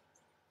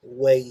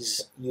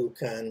ways you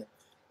can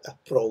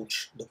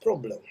approach the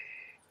problem.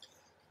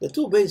 The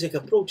two basic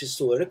approaches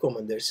to a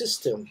recommender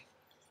system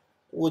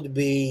would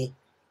be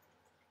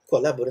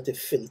collaborative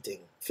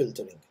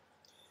filtering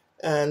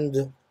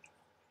and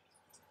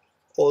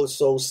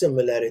also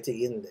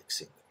similarity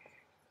indexing.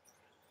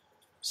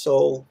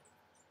 So,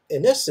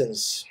 in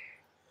essence,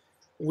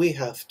 we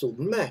have to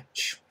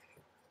match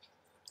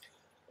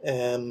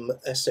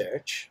a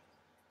search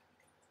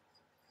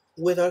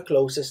with our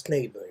closest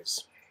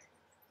neighbors,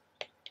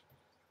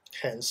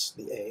 hence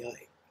the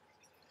AI.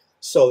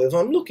 So if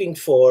I'm looking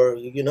for,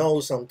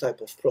 some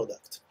type of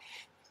product,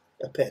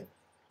 a pen,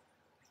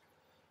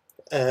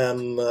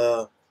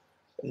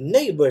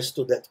 neighbors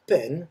to that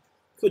pen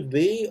could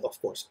be,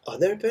 of course,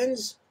 other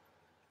pens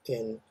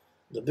in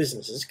the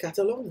business's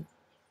catalog,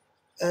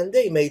 and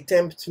they may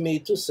tempt me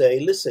to say,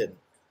 listen,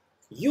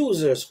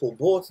 users who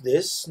bought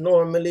this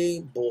normally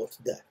bought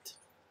that.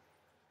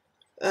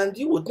 And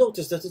you would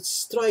notice that it's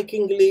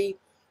strikingly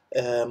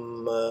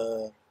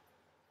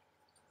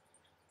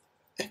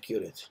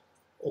accurate.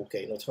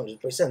 Okay, not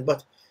 100%,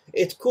 but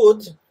it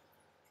could,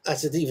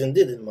 as it even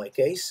did in my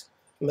case,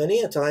 many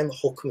a time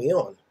hook me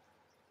on.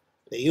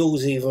 They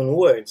use even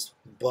words,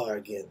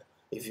 bargain,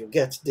 if you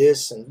get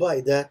this and buy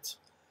that.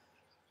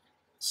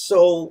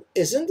 So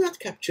isn't that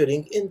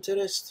capturing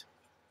interest?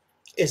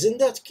 Isn't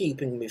that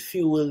keeping me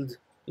fueled,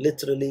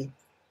 literally?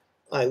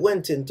 I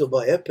went in to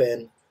buy a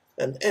pen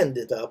and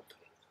ended up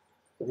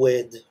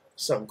with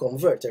some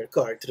converter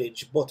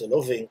cartridge, bottle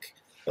of ink,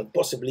 and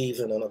possibly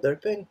even another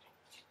pen.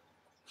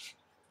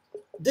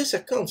 This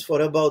accounts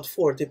for about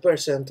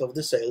 40% of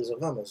the sales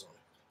of Amazon.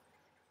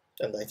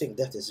 And I think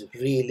that is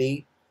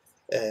really,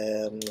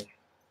 really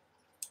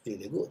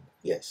good,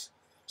 yes.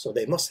 So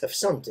they must have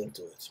something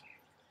to it.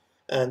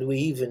 And we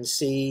even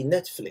see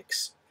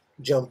Netflix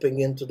jumping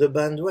into the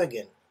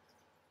bandwagon.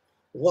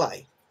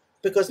 Why?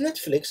 Because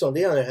Netflix, on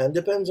the other hand,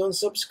 depends on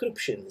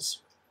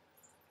subscriptions.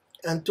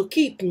 And to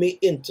keep me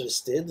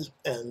interested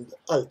and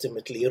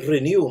ultimately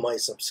renew my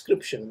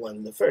subscription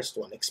when the first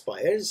one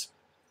expires,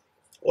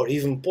 or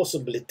even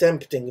possibly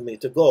tempting me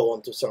to go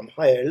onto some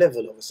higher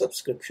level of a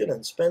subscription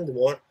and spend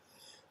more,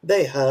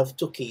 they have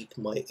to keep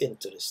my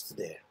interest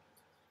there.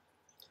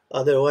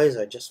 Otherwise,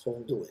 I just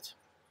won't do it.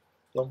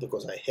 Not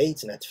because I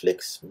hate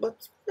Netflix,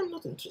 but I'm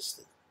not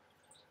interested.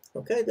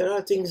 Okay, there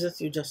are things that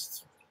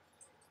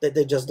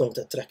they just don't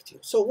attract you.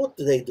 So what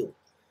do?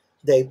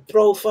 They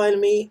profile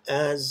me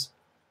as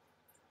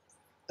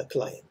a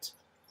client.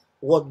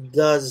 What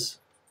does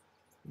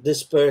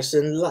this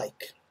person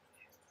like?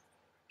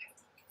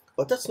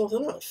 But that's not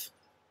enough.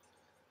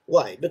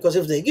 Why? Because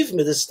if they give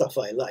me the stuff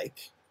I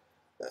like,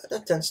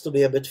 that tends to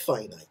be a bit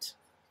finite.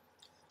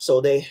 So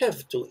they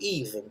have to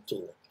even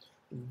to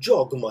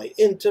jog my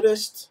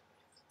interest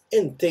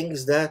in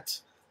things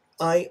that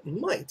I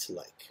might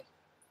like.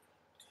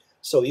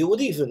 So you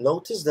would even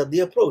notice that the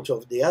approach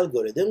of the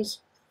algorithms,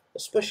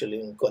 especially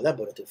in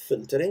collaborative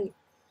filtering,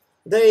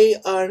 they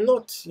are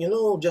not,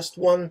 just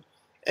one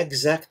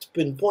exact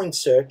pinpoint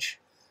search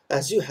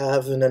as you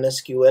have in an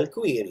SQL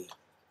query.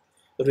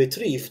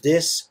 Retrieve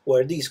this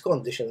where these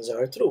conditions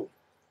are true.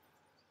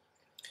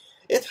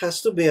 It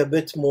has to be a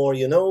bit more,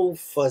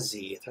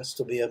 fuzzy. It has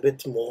to be a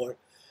bit more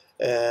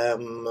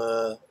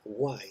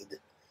wide.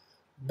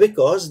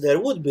 Because there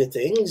would be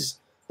things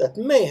that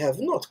may have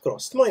not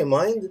crossed my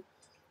mind,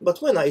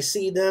 but when I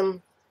see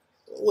them,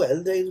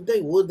 well,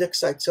 they would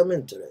excite some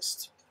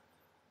interest.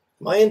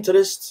 My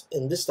interest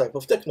in this type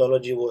of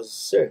technology was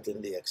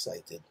certainly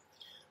excited,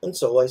 and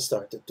so I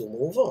started to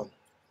move on.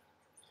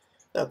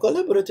 Now,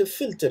 collaborative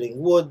filtering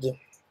would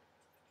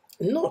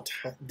not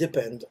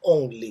depend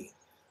only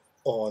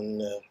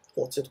on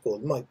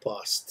my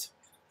past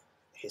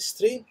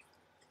history,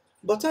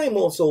 but I'm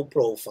also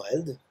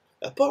profiled,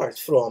 apart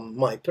from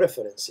my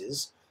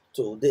preferences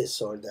to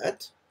this or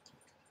that,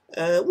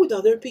 with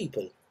other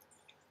people.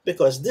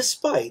 Because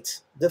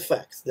despite the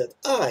fact that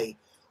I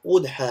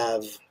would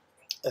have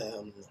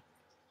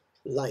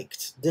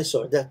liked this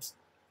or that,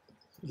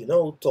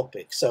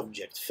 topic,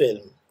 subject,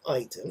 film,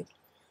 item,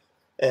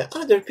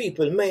 other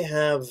people may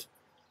have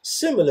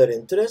similar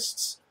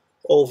interests,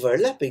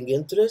 overlapping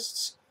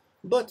interests,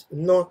 but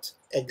not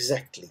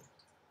exactly.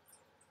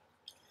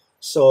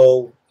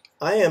 So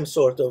I am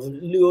sort of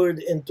lured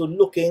into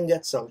looking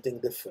at something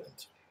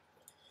different.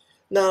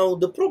 Now,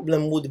 the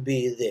problem would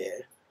be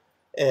there,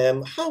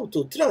 how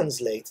to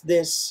translate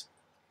this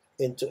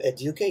into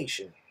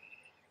education.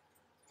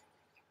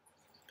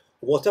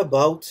 What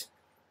about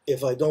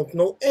if I don't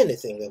know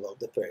anything about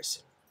the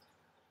person?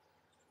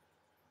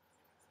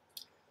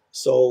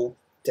 So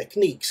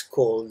techniques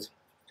called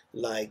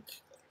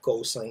like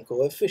cosine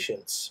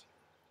coefficients,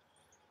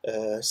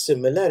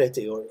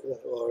 similarity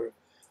or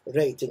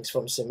ratings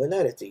from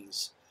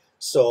similarities.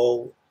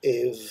 So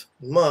if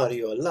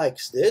Mario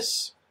likes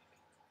this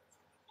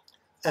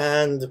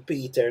and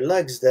Peter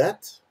likes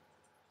that,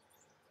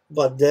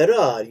 but there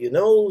are,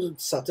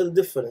 subtle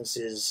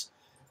differences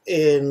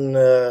in,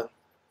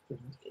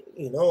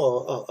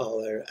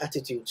 our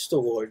attitudes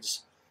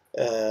towards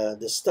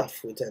the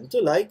stuff we tend to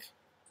like,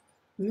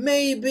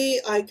 maybe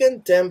I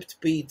can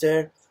tempt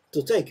Peter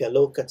to take a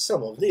look at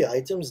some of the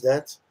items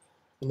that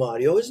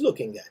Mario is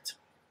looking at.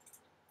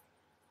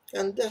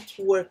 And that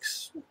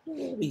works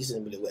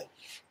reasonably well.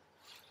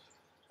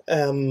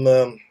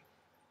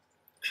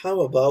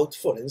 How about,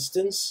 for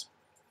instance,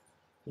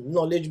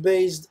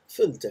 knowledge-based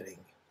filtering?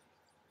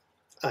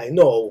 I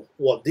know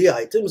what the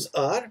items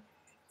are,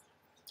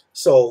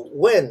 so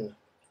when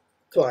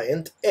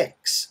client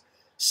X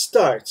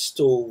starts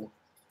to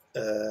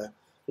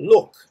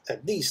look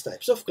at these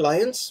types of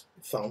clients,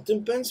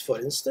 fountain pens, for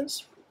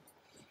instance,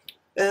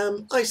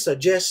 I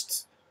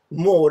suggest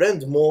more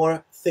and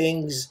more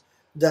things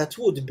that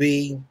would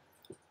be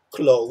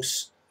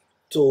close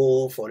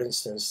to, for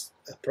instance,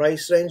 a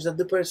price range that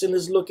the person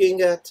is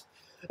looking at,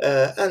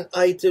 and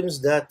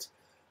items that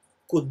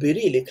could be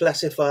really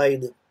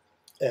classified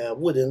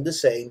within the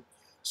same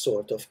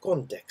sort of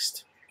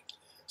context.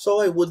 So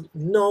I would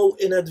know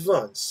in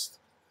advance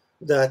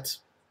that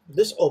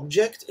this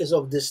object is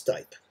of this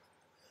type.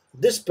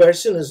 This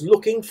person is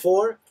looking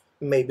for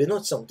maybe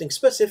not something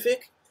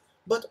specific,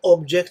 but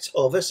objects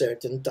of a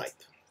certain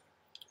type.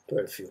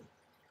 Perfume,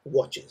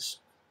 watches,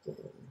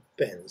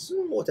 pens,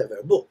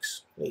 whatever,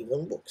 books,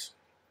 even books.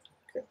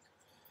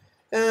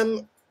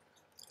 Okay.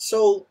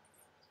 So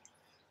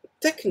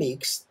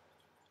techniques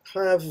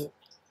have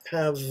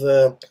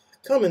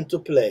come into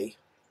play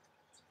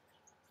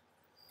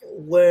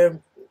where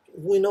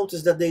we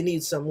notice that they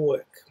need some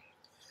work,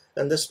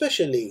 and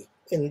especially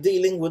in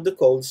dealing with the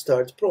cold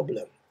start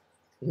problem.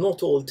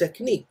 Not all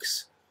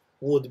techniques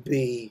would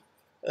be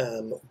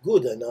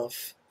good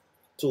enough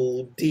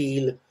to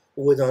deal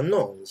with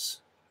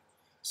unknowns.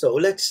 So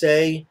let's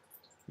say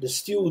the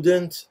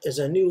student is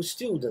a new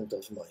student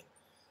of mine.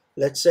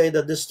 Let's say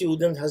that the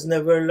student has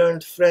never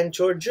learned French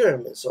or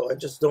German, so I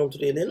just don't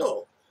really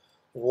know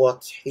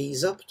what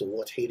he's up to,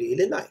 what he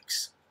really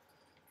likes.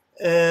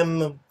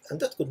 And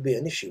that could be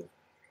an issue.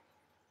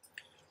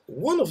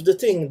 One of the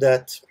things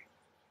that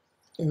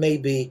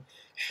maybe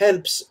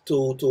helps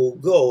to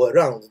go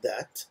around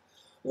that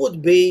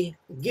would be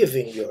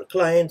giving your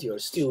client, your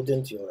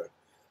student, your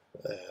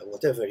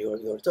whatever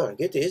your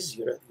target is,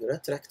 you're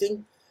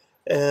attracting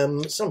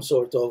some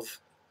sort of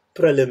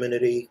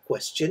preliminary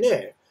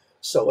questionnaire.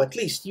 So at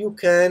least you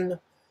can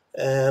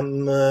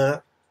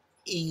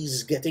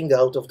ease getting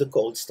out of the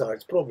cold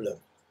start problem.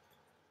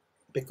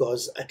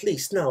 Because at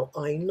least now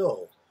I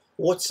know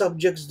what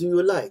subjects do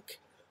you like,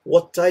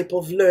 what type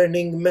of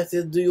learning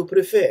method do you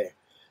prefer,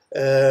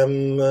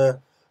 do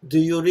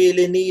you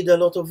really need a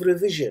lot of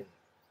revision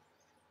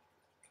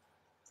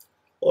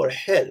or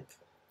help?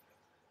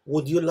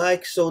 Would you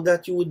like so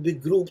that you would be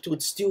grouped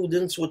with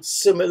students with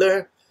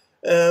similar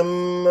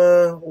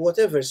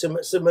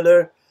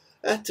similar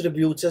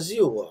attributes as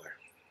you are?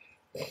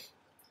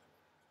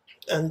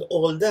 And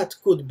all that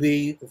could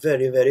be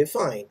very, very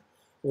fine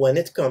when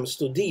it comes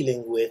to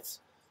dealing with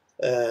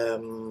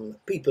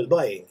people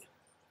buying,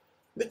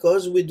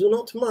 because we do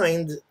not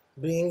mind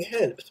being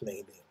helped,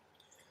 maybe.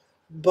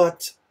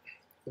 But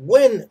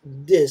when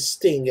this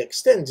thing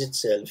extends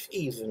itself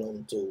even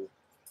onto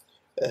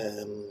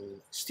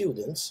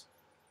students,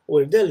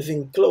 we're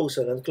delving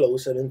closer and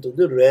closer into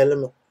the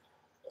realm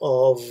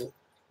of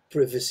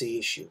privacy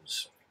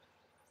issues.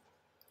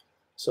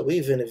 So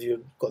even if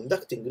you're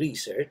conducting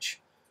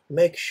research,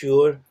 make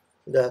sure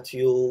that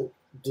you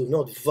do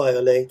not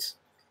violate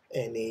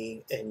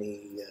any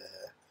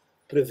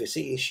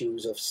privacy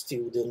issues of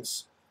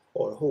students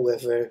or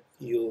whoever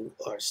you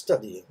are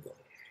studying on.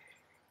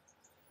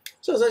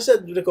 So as I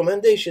said,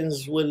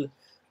 recommendations will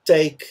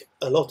take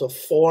a lot of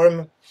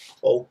form.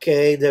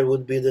 Okay, there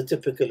would be the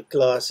typical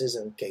classes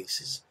and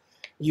cases.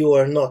 You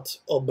are not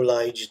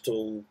obliged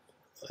to,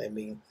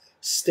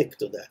 stick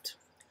to that.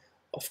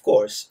 Of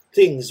course,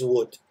 things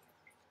would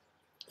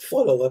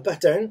follow a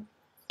pattern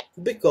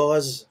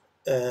because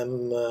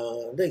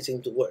they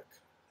seem to work.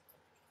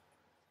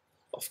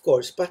 Of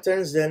course,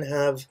 patterns then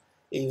have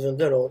even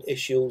their own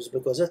issues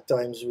because at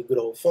times we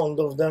grow fond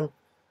of them,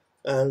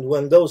 and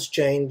when those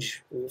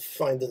change, we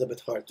find it a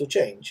bit hard to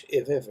change,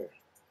 if ever.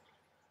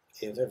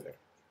 If ever.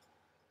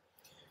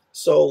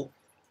 So,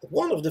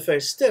 one of the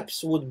first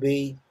steps would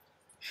be,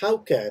 how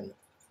can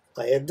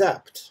I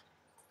adapt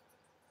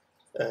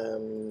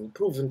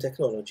proven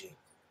technology,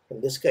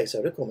 in this case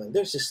a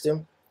recommender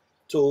system,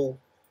 to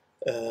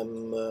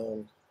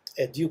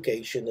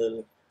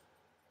educational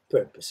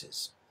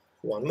purposes?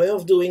 One way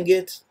of doing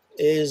it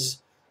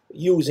is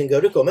using a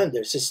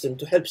recommender system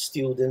to help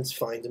students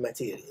find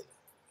material.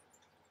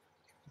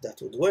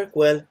 That would work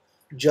well,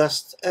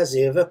 just as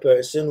if a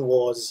person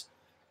was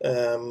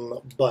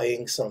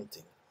buying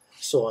something.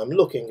 So I'm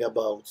looking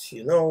about,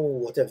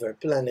 whatever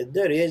planet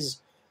there is,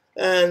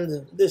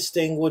 and this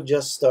thing would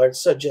just start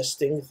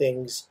suggesting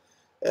things,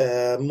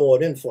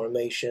 more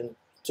information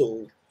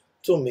to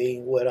me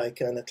where I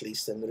can at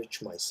least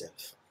enrich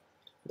myself.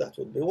 That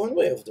would be one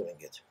way of doing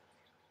it.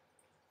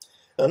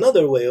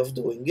 Another way of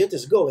doing it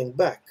is going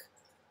back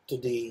to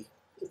the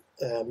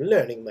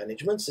learning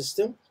management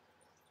system,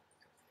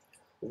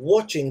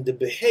 watching the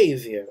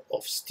behavior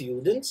of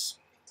students,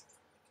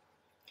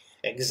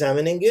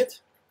 examining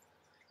it,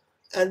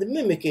 and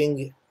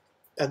mimicking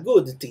a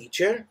good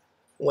teacher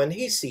when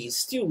he sees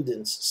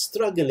students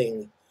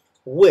struggling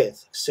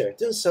with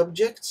certain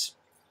subjects.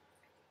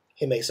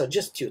 He may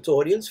suggest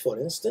tutorials, for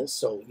instance,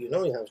 so you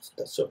have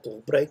that sort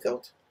of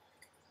breakout.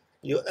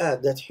 You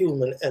add that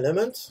human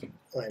element,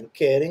 I'm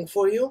caring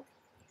for you,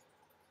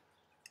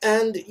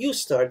 and you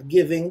start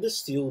giving the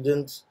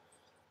student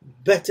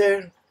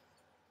better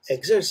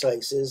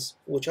exercises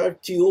which are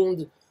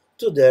tuned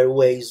to their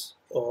ways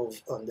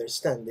of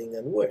understanding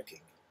and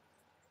working.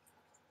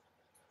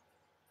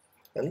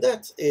 And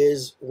that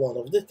is one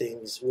of the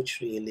things which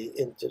really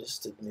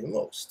interested me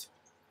most.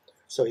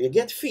 So you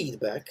get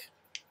feedback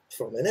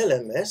from an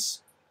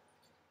LMS,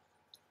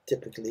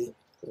 typically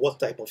what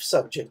type of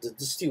subject did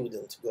the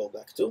student go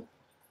back to,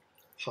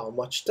 how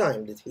much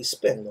time did he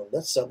spend on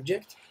that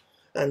subject,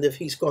 and if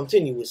he's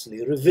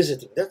continuously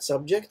revisiting that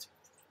subject,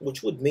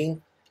 which would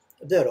mean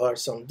there are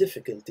some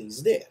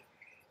difficulties there.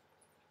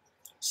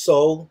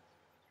 So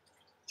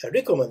a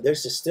recommender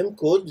system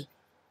could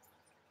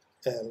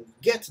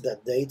get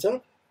that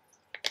data,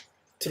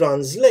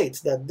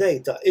 translate that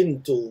data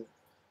into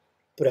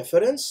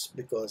preference,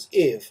 because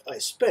if I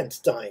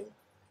spent time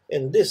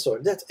in this or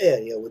that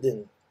area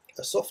within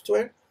a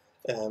software,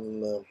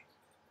 an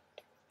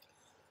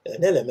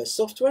LMS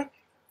software,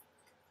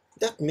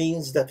 that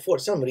means that for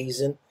some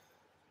reason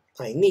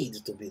I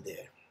need to be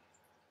there.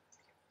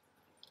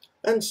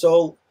 And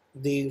so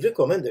the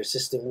recommender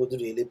system would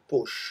really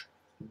push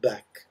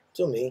back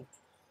to me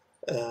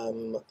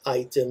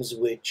items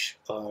which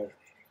are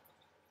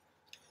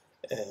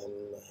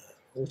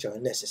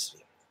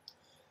necessary.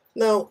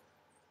 Now,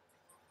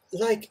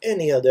 like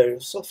any other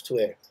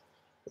software,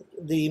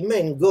 the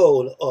main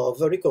goal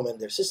of a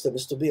recommender system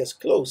is to be as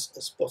close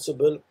as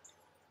possible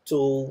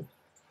to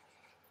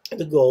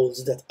the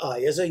goals that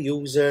I, as a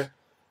user,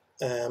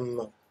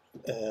 am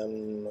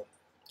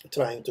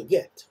trying to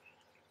get.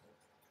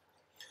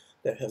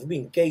 There have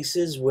been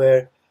cases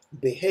where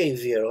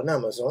behavior on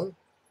Amazon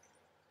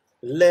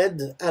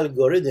led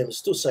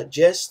algorithms to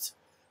suggest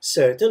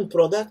certain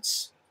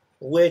products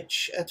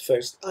which at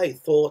first I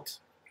thought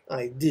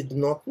I did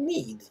not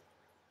need.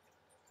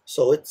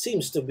 So it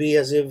seems to be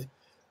as if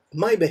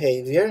my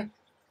behavior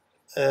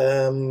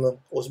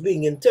was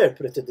being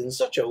interpreted in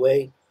such a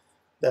way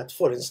that,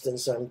 for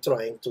instance, I'm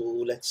trying to,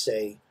 let's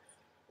say,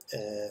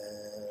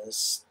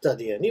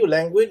 study a new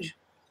language,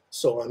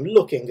 so I'm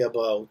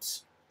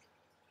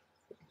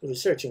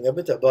researching a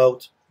bit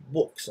about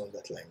books on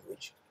that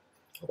language.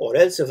 Or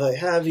else if I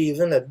have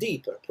even a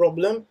deeper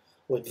problem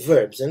with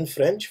verbs in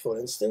French, for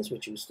instance,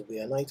 which used to be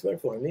a nightmare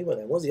for me when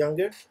I was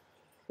younger,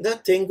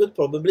 that thing would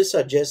probably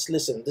suggest,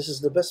 listen, this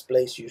is the best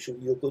place you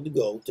could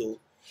go to,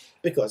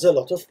 because a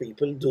lot of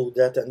people do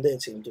that and they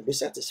seem to be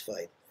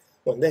satisfied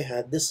when they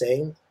had the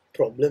same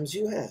problems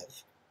you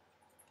have.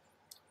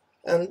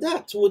 And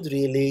that would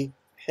really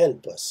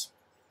help us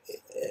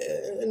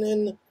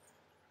in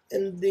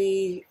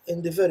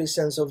the very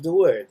sense of the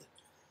word.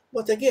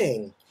 But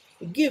again,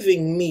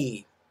 giving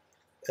me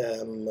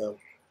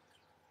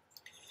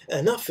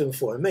enough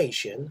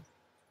information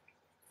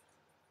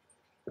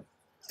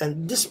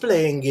and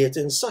displaying it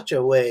in such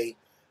a way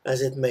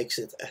as it makes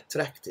it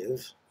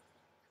attractive,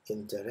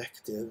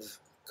 interactive,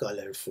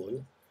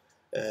 colorful,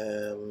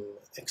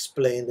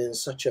 explained in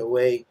such a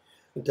way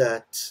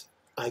that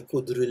I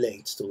could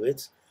relate to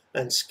it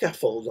and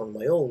scaffold on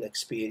my own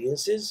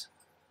experiences,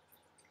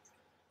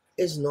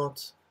 is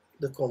not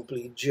the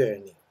complete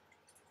journey.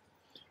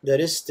 There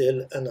is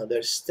still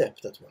another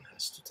step that one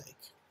has to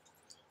take,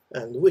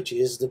 and which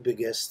is the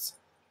biggest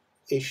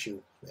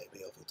issue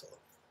maybe of it all.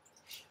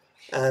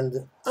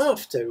 And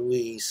after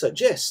we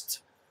suggest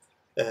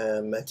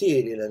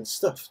material and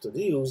stuff to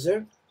the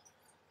user,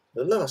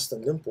 the last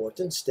and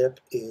important step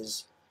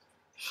is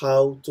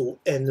how to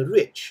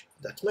enrich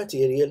that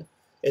material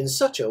in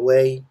such a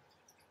way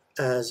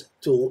as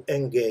to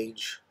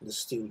engage the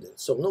student.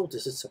 So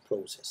notice it's a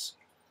process.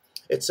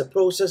 It's a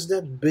process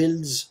that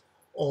builds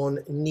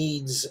on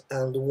needs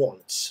and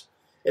wants.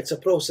 It's a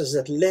process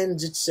that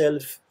lends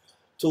itself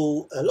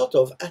to a lot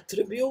of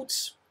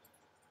attributes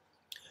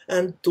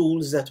and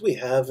tools that we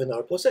have in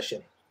our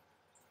possession.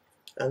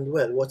 And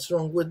well, what's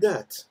wrong with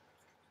that?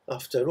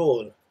 After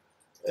all,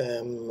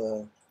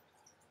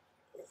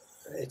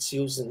 it's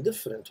used in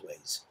different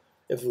ways.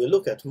 If we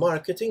look at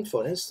marketing,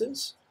 for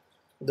instance,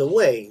 the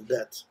way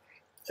that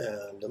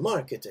the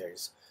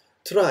marketers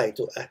try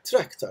to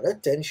attract our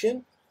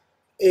attention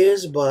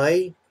is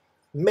by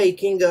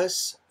making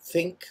us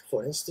think,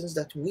 for instance,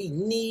 that we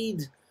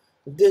need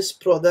this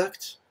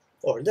product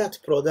or that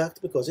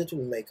product because it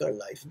will make our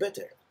life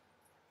better.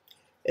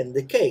 In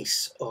the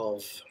case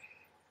of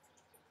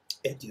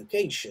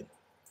education,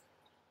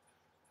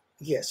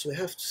 yes, we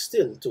have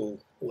still to,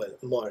 well,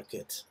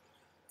 market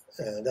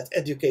that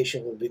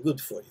education will be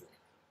good for you.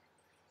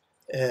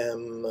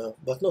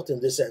 But not in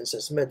the sense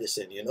as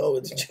medicine, you know,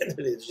 it's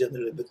generally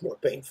a bit more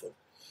painful.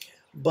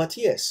 But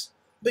yes,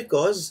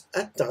 because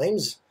at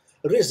times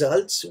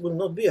results will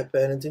not be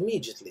apparent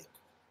immediately.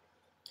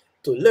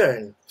 To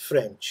learn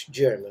French,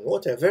 German,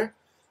 whatever,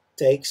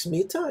 takes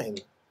me time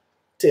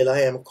till I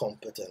am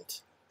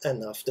competent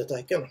enough that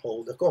I can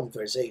hold a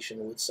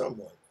conversation with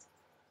someone.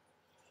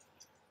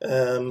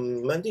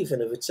 And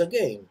even if it's a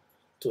game,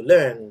 to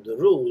learn the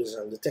rules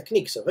and the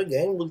techniques of a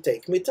game will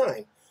take me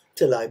time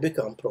till I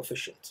become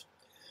proficient.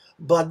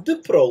 But the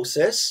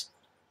process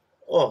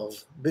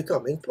of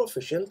becoming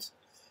proficient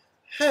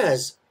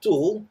has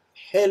to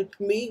help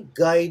me,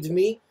 guide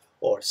me,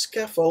 or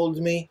scaffold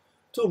me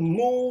to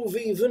move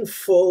even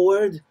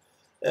forward,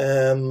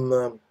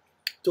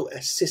 to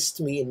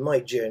assist me in my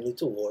journey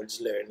towards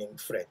learning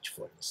French,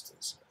 for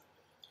instance.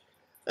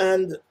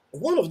 And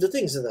one of the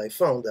things that I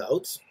found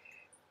out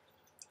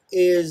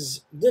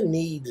is the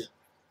need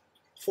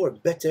for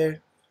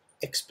better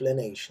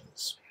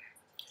explanations.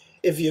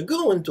 If you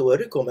go into a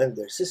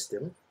recommender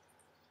system,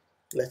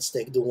 let's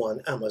take the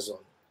one Amazon,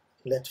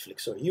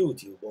 Netflix, or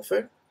YouTube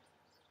offer,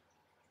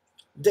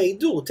 they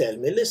do tell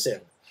me,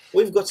 listen,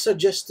 we've got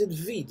suggested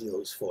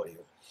videos for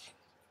you.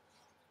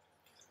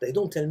 They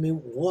don't tell me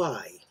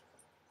why.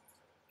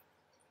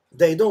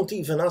 They don't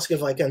even ask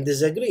if I can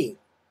disagree.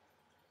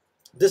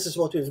 This is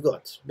what we've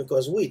got,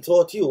 because we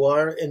thought you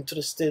are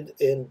interested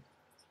in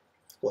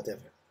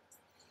whatever,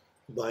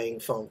 buying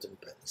fountain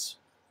pens.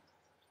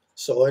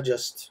 So I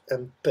just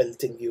am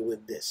pelting you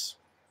with this.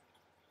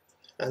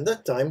 And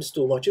at times,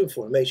 too much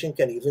information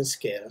can even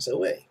scare us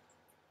away.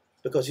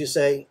 Because you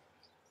say,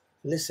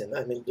 listen,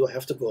 I mean, do I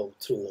have to go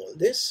through all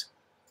this?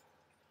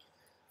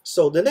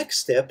 So the next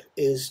step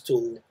is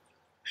to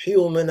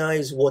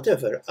humanize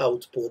whatever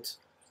output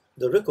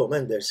the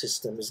recommender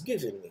system is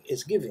giving me.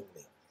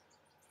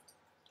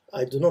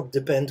 I do not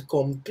depend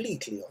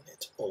completely on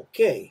it.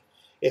 Okay,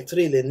 it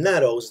really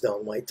narrows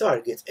down my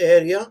target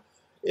area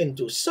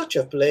into such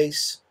a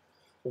place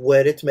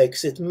where it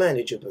makes it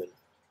manageable.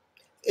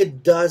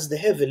 It does the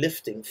heavy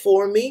lifting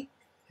for me.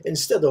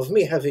 Instead of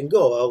me having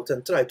go out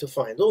and try to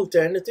find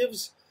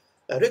alternatives,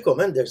 a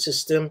recommender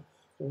system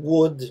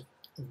would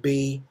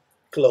be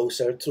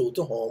closer true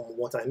to home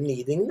what I'm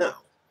needing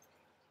now.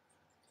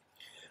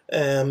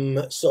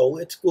 So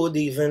it could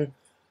even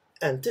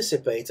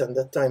anticipate, and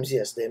at times,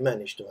 yes, they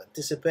manage to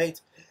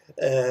anticipate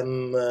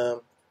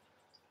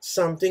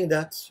something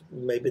that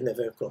maybe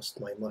never crossed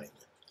my mind.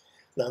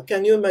 Now,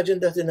 can you imagine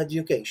that in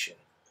education?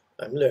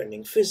 I'm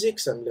learning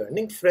physics, I'm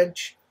learning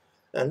French,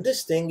 and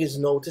this thing is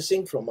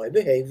noticing from my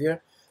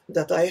behavior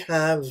that I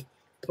have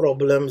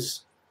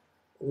problems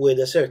with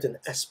a certain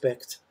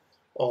aspect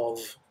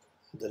of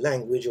the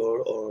language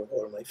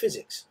or my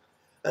physics.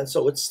 And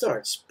so it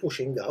starts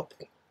pushing up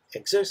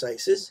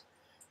exercises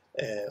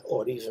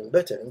or even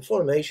better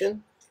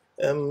information,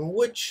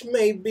 which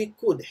maybe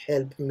could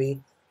help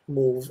me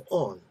move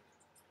on.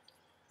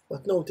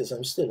 But notice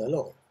I'm still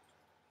alone.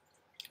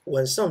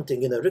 When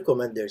something in a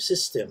recommender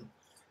system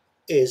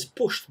is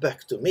pushed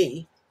back to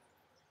me,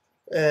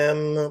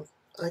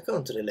 I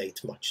can't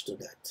relate much to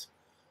that.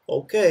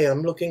 Okay,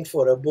 I'm looking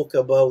for a book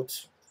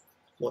about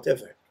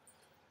whatever,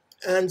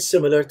 and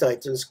similar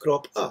titles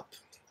crop up,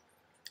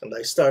 and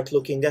I start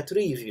looking at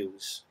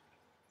reviews,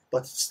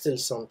 but it's still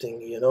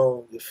something,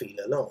 you feel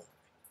alone.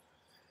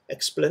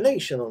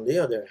 Explanation, on the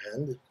other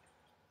hand,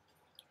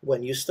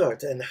 when you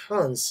start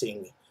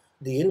enhancing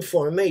the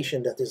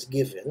information that is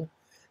given,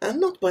 and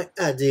not by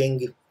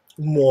adding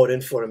more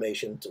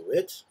information to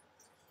it,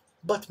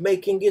 but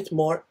making it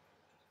more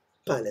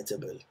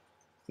palatable,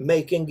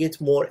 making it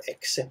more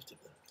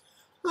acceptable,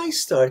 I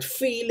start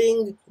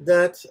feeling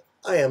that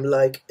I am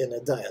like in a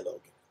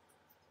dialogue.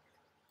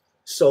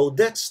 So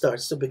that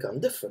starts to become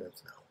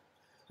different now,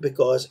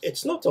 because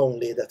it's not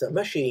only that a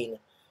machine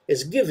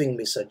is giving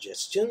me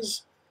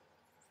suggestions,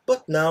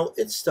 but now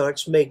it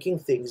starts making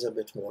things a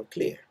bit more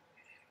clear.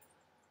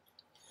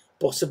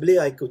 Possibly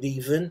I could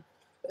even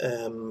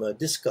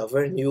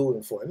discover new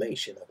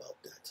information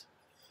about that.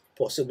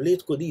 Possibly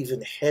it could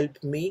even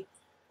help me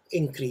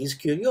increase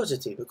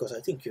curiosity, because I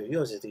think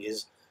curiosity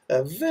is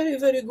a very,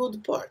 very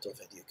good part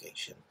of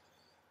education.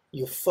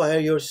 You fire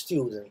your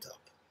student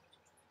up.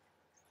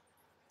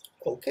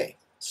 Okay,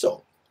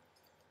 so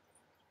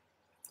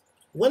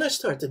when I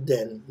started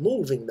then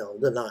moving down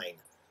the line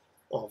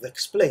of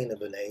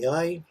explainable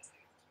AI,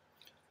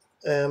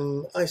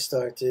 I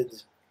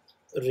started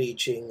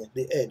reaching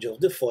the edge of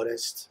the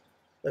forest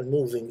and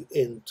moving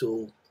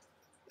into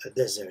a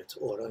desert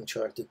or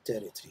uncharted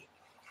territory.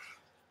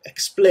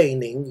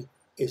 Explaining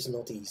is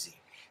not easy.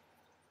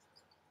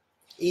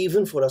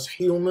 Even for us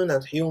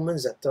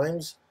humans at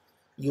times,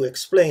 you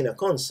explain a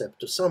concept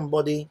to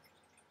somebody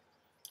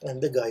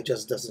and the guy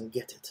just doesn't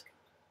get it.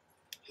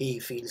 He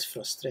feels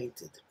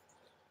frustrated.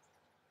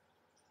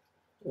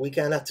 We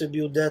can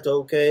attribute that,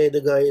 okay,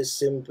 the guy is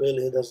simple,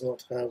 he does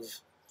not have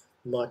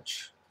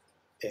much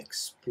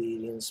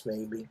experience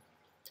maybe.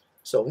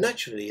 So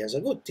naturally, as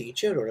a good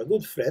teacher or a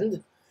good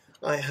friend,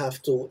 I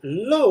have to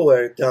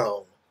lower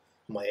down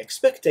my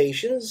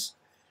expectations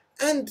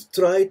and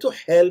try to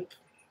help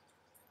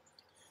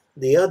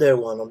the other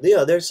one on the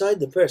other side,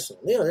 the person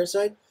on the other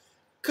side,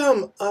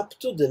 come up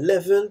to the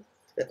level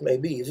that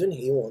maybe even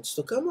he wants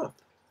to come up.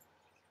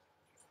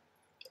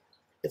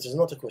 It is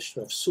not a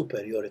question of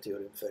superiority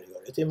or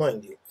inferiority,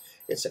 mind you.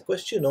 It's a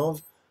question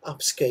of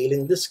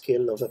upscaling the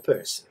skill of a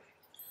person.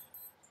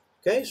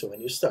 Okay, so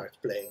when you start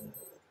playing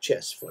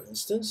chess, for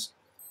instance,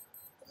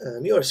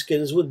 your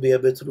skills would be a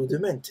bit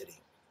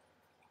rudimentary.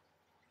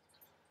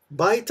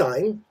 By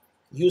time,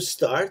 you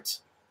start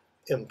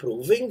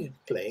improving,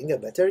 playing a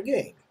better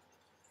game.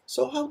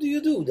 So how do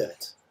you do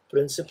that?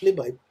 Principally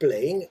by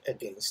playing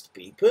against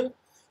people,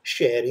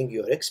 sharing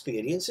your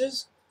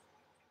experiences,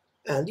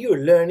 and you're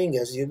learning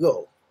as you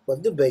go.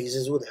 But the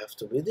basis would have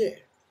to be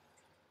there.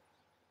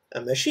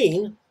 A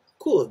machine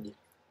could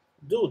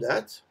do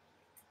that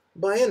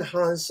by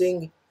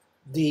enhancing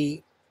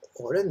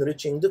or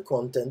enriching the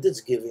content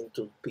it's giving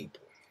to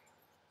people.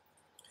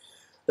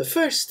 The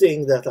first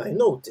thing that I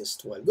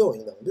noticed while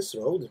going down this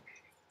road,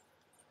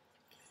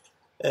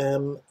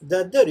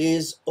 that there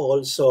is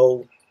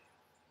also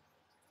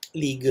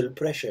legal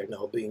pressure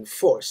now being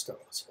forced on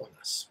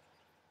us.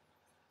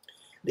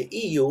 The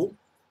EU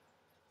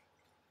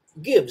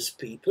gives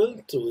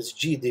people, through its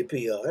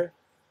GDPR,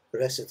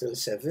 Recital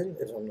 7,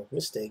 if I'm not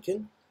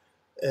mistaken,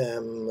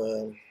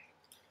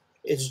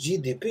 its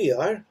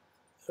GDPR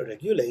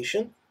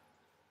regulation,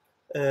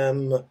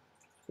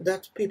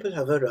 that people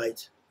have a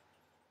right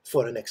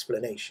for an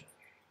explanation.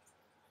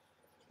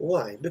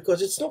 Why?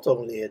 Because it's not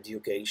only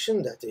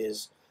education that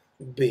is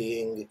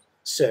being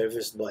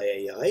serviced by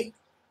AI.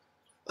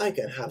 I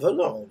can have a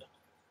loan.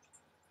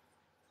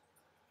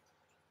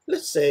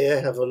 Let's say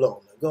I have a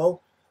loan. I go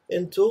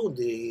into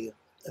the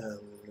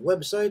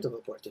website of a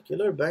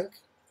particular bank.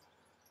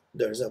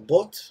 There's a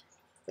bot,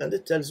 and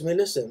it tells me,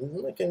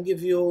 listen, I can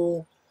give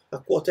you a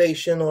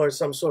quotation or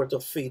some sort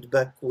of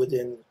feedback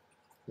within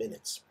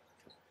minutes.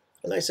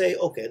 And I say,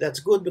 okay, that's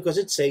good, because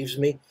it saves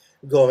me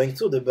going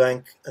to the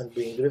bank and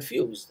being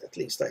refused. At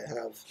least I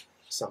have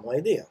some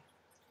idea.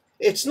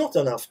 It's not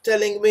enough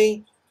telling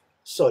me,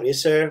 sorry,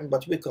 sir,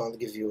 but we can't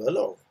give you a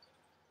loan.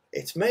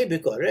 It may be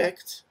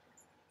correct,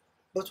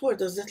 but where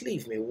does that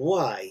leave me?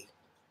 Why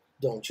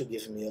don't you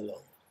give me a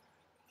loan?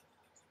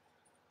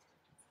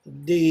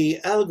 The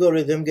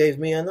algorithm gave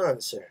me an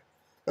answer,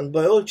 and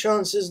by all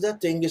chances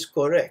that thing is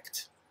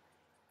correct.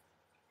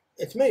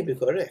 It may be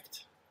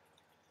correct,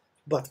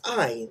 but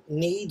I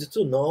need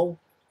to know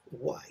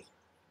why.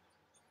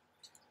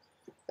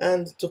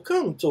 And to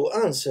come to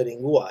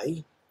answering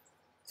why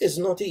is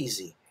not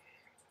easy.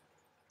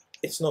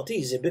 It's not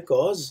easy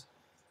because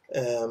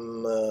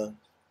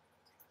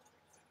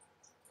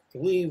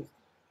we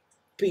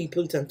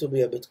people tend to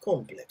be a bit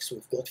complex.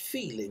 We've got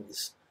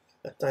feelings.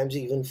 At times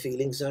even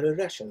feelings are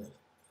irrational.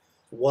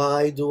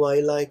 Why do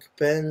I like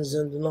pens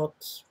and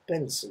not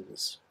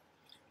pencils?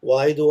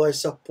 Why do I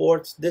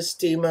support this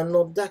team and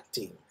not that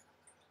team?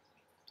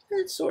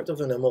 It's sort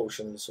of an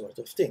emotional sort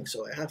of thing,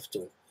 so I have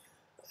to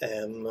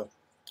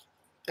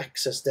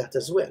access that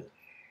as well.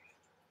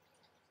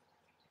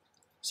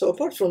 So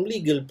apart from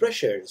legal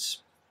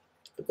pressures,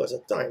 because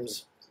at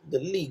times the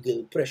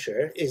legal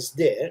pressure is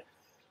there,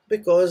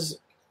 because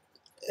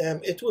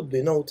it would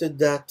be noted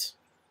that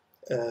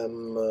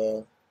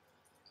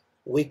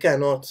we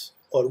cannot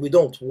or we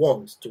don't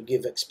want to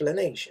give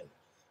explanation,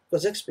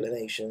 because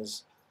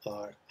explanations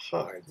are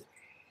hard.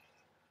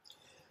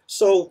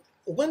 So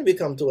when we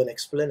come to an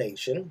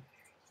explanation,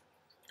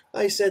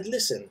 I said,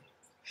 listen,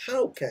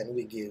 how can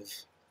we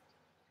give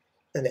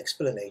an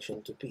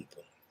explanation to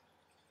people?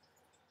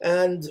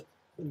 And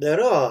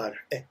there are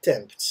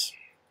attempts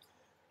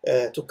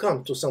to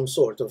come to some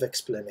sort of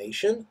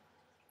explanation,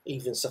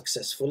 even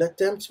successful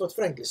attempts, but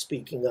frankly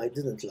speaking, I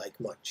didn't like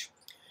much,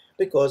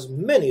 because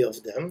many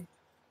of them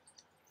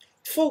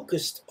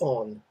focused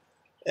on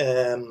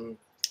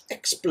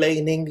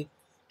explaining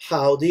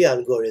how the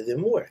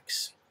algorithm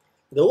works.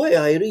 The way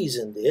I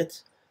reasoned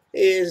it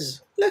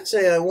is, let's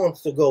say I want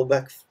to go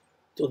back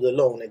to the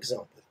loan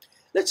example.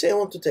 Let's say I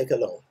want to take a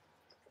loan.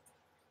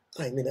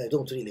 I mean, I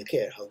don't really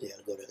care how the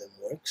algorithm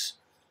works.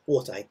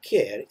 What I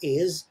care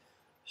is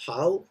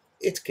how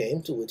it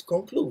came to its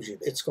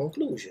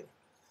conclusion.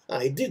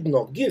 I did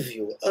not give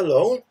you a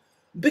loan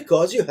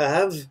because you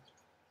have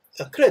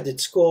a credit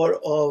score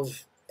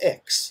of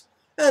X,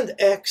 and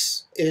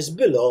X is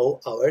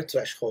below our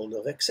threshold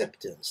of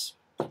acceptance.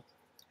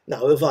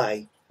 Now, if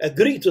I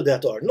agree to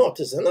that or not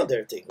is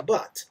another thing,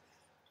 but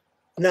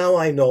now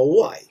I know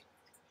why.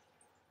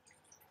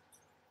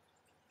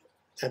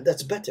 And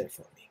that's better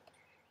for me.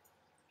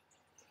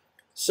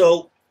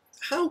 So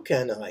how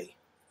can I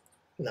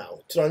now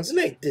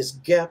translate this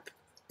gap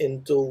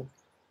into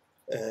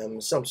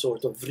some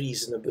sort of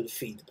reasonable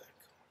feedback?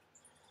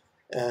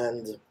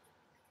 And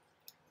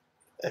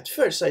at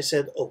first I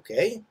said,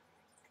 okay,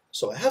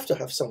 so I have to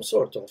have some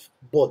sort of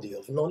body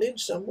of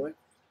knowledge somewhere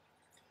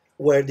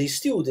where the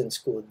students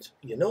could,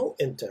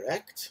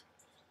 interact.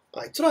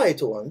 I try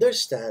to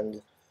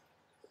understand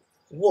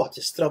what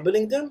is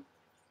troubling them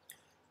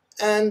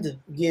and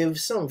give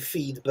some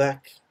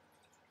feedback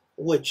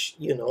which,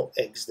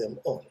 eggs them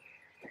on.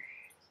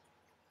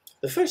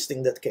 The first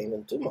thing that came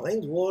into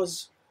mind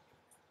was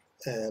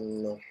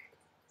a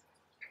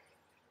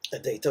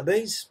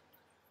database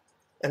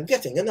and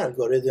getting an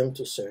algorithm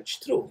to search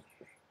through.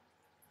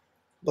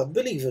 But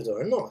believe it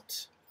or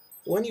not,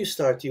 when you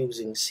start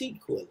using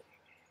SQL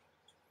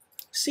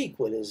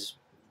is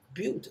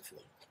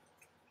beautiful,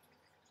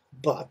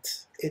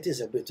 but it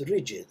is a bit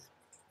rigid,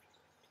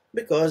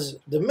 because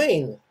the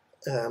main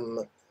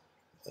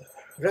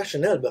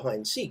rationale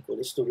behind SQL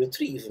is to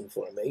retrieve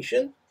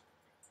information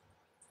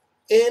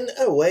in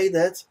a way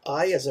that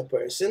I, as a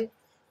person,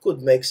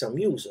 could make some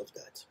use of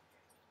that.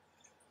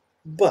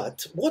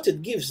 But what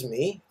it gives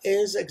me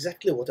is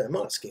exactly what I'm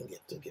asking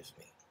it to give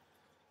me.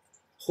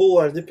 Who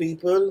are the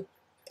people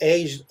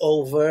aged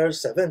over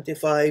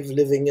 75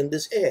 living in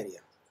this area?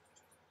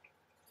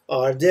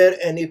 Are there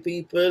any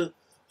people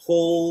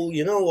who,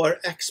 are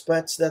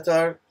expats that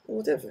are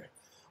whatever?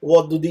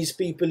 What do these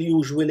people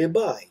usually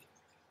buy?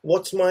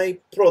 What's my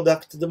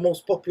product, the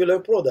most popular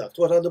product?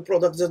 What are the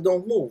products that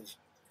don't move?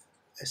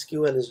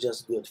 SQL is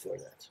just good for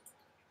that.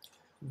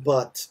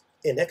 But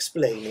in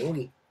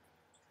explaining,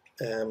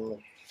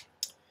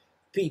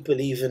 people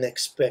even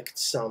expect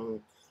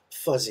some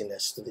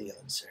fuzziness to the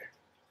answer.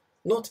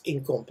 Not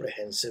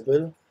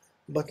incomprehensible,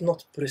 but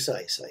not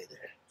precise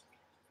either.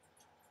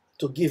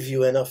 To give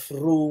you enough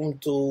room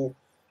to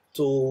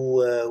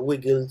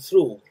wiggle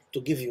through,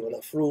 to give you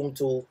enough room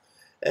to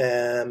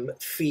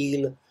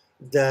feel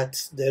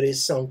that there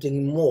is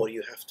something more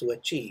you have to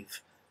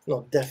achieve,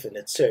 not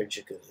definite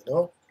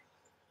surgical,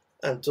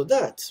 And to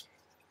that,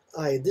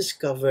 I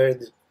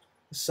discovered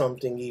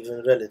something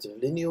even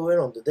relatively newer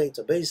on the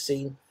database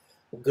scene,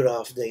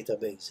 graph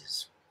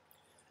databases.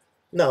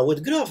 Now,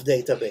 with graph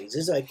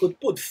databases, I could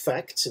put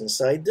facts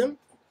inside them,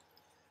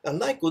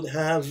 and I could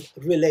have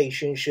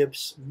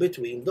relationships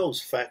between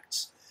those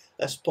facts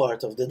as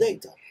part of the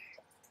data.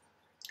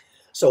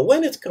 So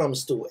when it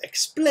comes to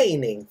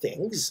explaining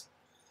things,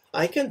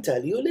 I can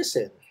tell you,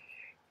 listen,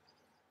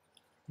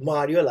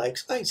 Mario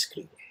likes ice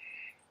cream.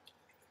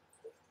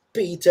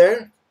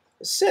 Peter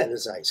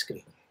sells ice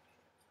cream.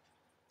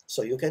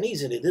 So you can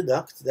easily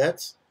deduct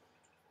that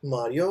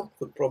Mario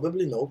could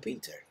probably know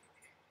Peter.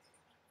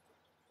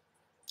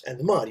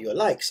 And Mario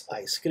likes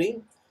ice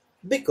cream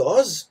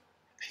because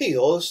he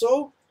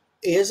also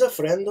is a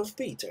friend of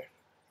Peter.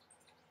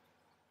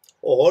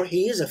 Or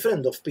he is a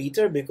friend of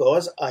Peter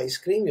because ice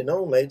cream,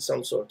 made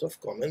some sort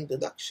of common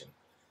deduction.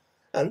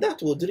 And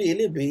that would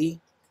really be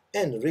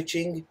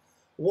enriching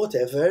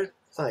whatever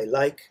I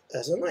like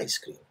as an ice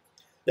cream.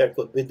 There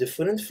could be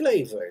different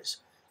flavors,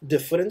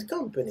 different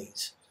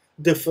companies,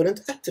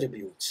 different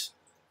attributes.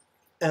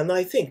 And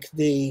I think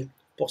the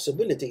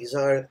possibilities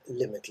are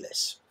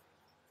limitless,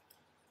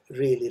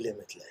 really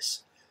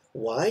limitless.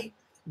 Why?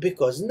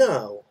 Because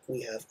now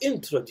we have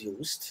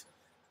introduced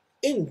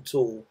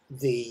into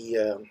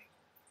the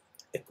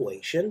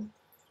equation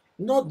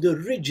not the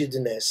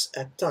rigidness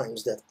at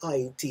times that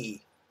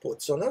IT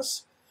puts on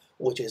us,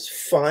 which is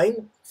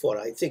fine for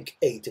I think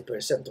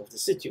 80% of the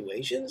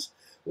situations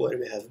where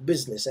we have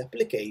business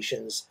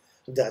applications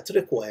that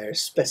require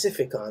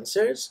specific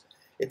answers.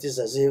 It is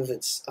as if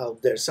it's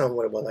out there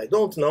somewhere, but I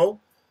don't know.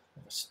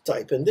 Just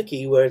type in the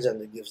keywords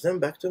and it gives them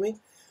back to me.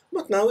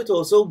 But now it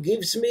also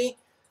gives me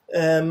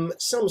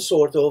some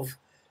sort of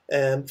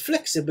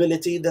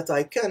flexibility that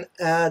I can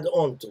add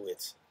onto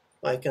it.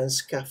 I can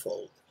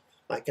scaffold.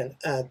 I can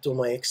add to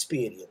my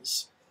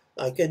experience.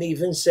 I can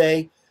even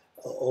say,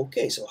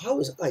 okay, so how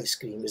is ice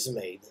cream is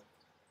made?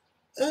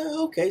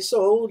 Okay,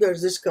 so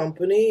there's this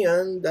company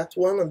and that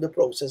one and the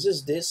process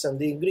is this and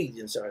the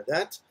ingredients are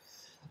that.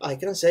 I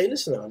can say,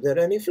 listen, are there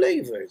any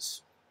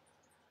flavors?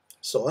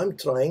 So I'm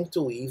trying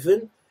to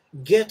even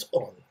get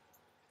on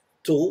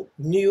to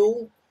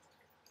new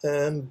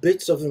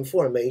bits of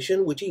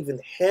information which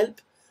even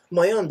help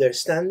my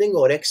understanding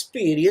or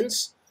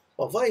experience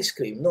of ice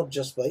cream, not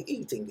just by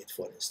eating it,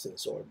 for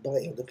instance, or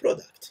buying the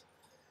product.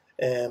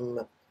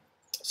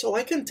 So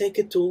I can take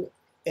it to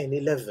any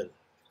level.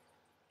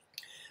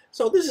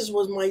 So this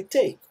was my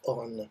take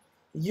on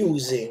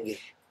using,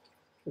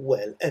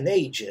 well, an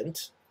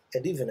agent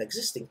and even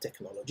existing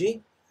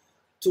technology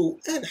to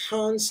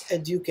enhance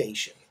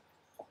education.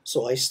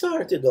 So I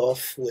started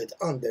off with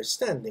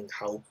understanding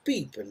how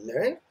people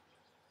learn,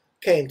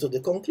 came to the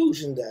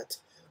conclusion that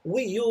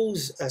we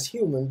use as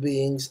human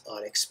beings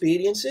our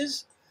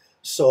experiences.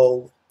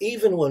 So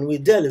even when we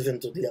delve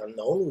into the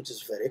unknown, which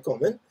is very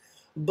common,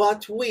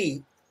 but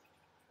we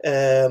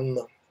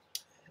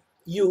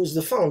use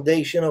the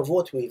foundation of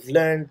what we've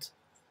learned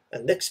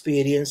and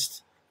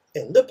experienced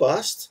in the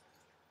past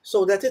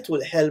so that it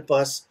will help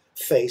us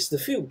face the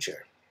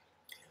future.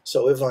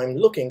 So if I'm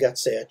looking at,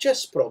 say, a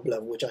chess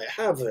problem which I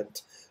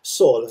haven't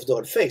solved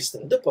or faced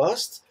in the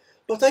past,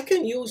 but I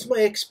can use my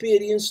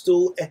experience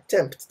to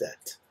attempt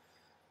that.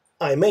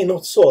 I may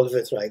not solve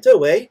it right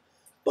away,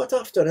 but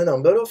after a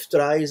number of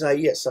tries, I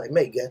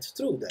may get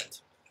through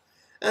that.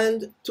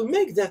 And to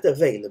make that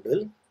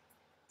available,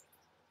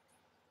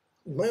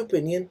 in my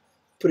opinion,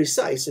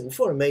 precise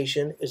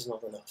information is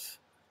not enough.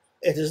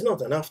 It is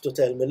not enough to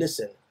tell me,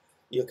 listen,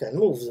 you can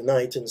move the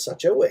knight in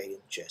such a way in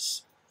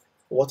chess.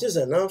 What is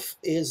enough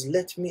is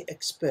let me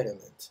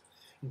experiment.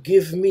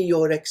 Give me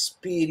your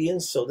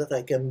experience so that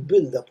I can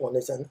build upon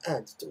it and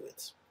add to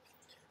it.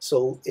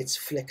 So it's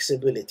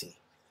flexibility,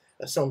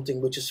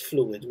 something which is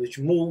fluid, which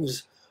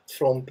moves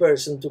from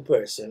person to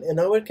person. In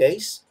our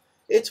case,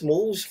 it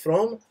moves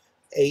from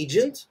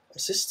agent, a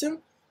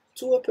system,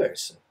 to a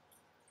person.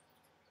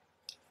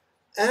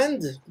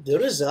 And the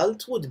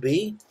result would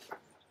be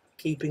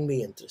keeping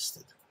me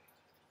interested.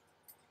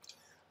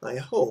 I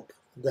hope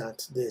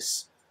that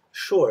this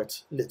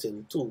short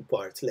little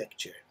two-part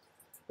lecture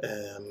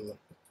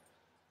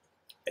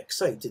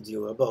excited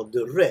you about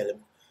the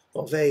realm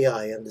of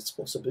AI and its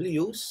possible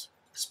use,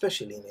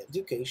 especially in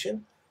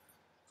education,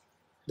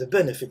 the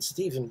benefits it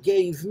even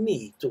gave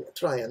me to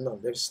try and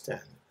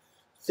understand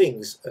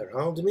things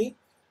around me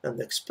and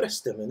express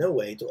them in a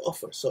way to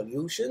offer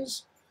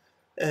solutions,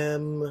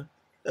 and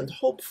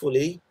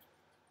hopefully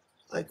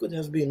I could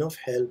have been of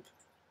help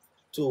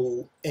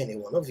to any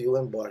one of you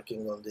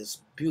embarking on this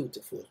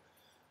beautiful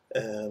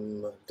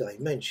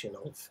dimension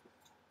of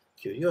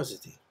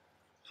curiosity,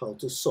 how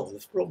to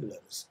solve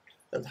problems,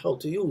 and how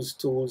to use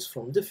tools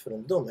from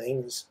different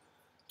domains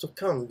to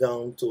come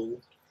down to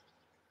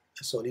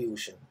a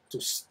solution, to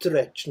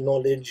stretch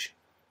knowledge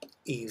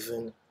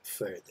even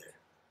further.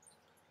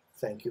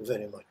 Thank you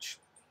very much.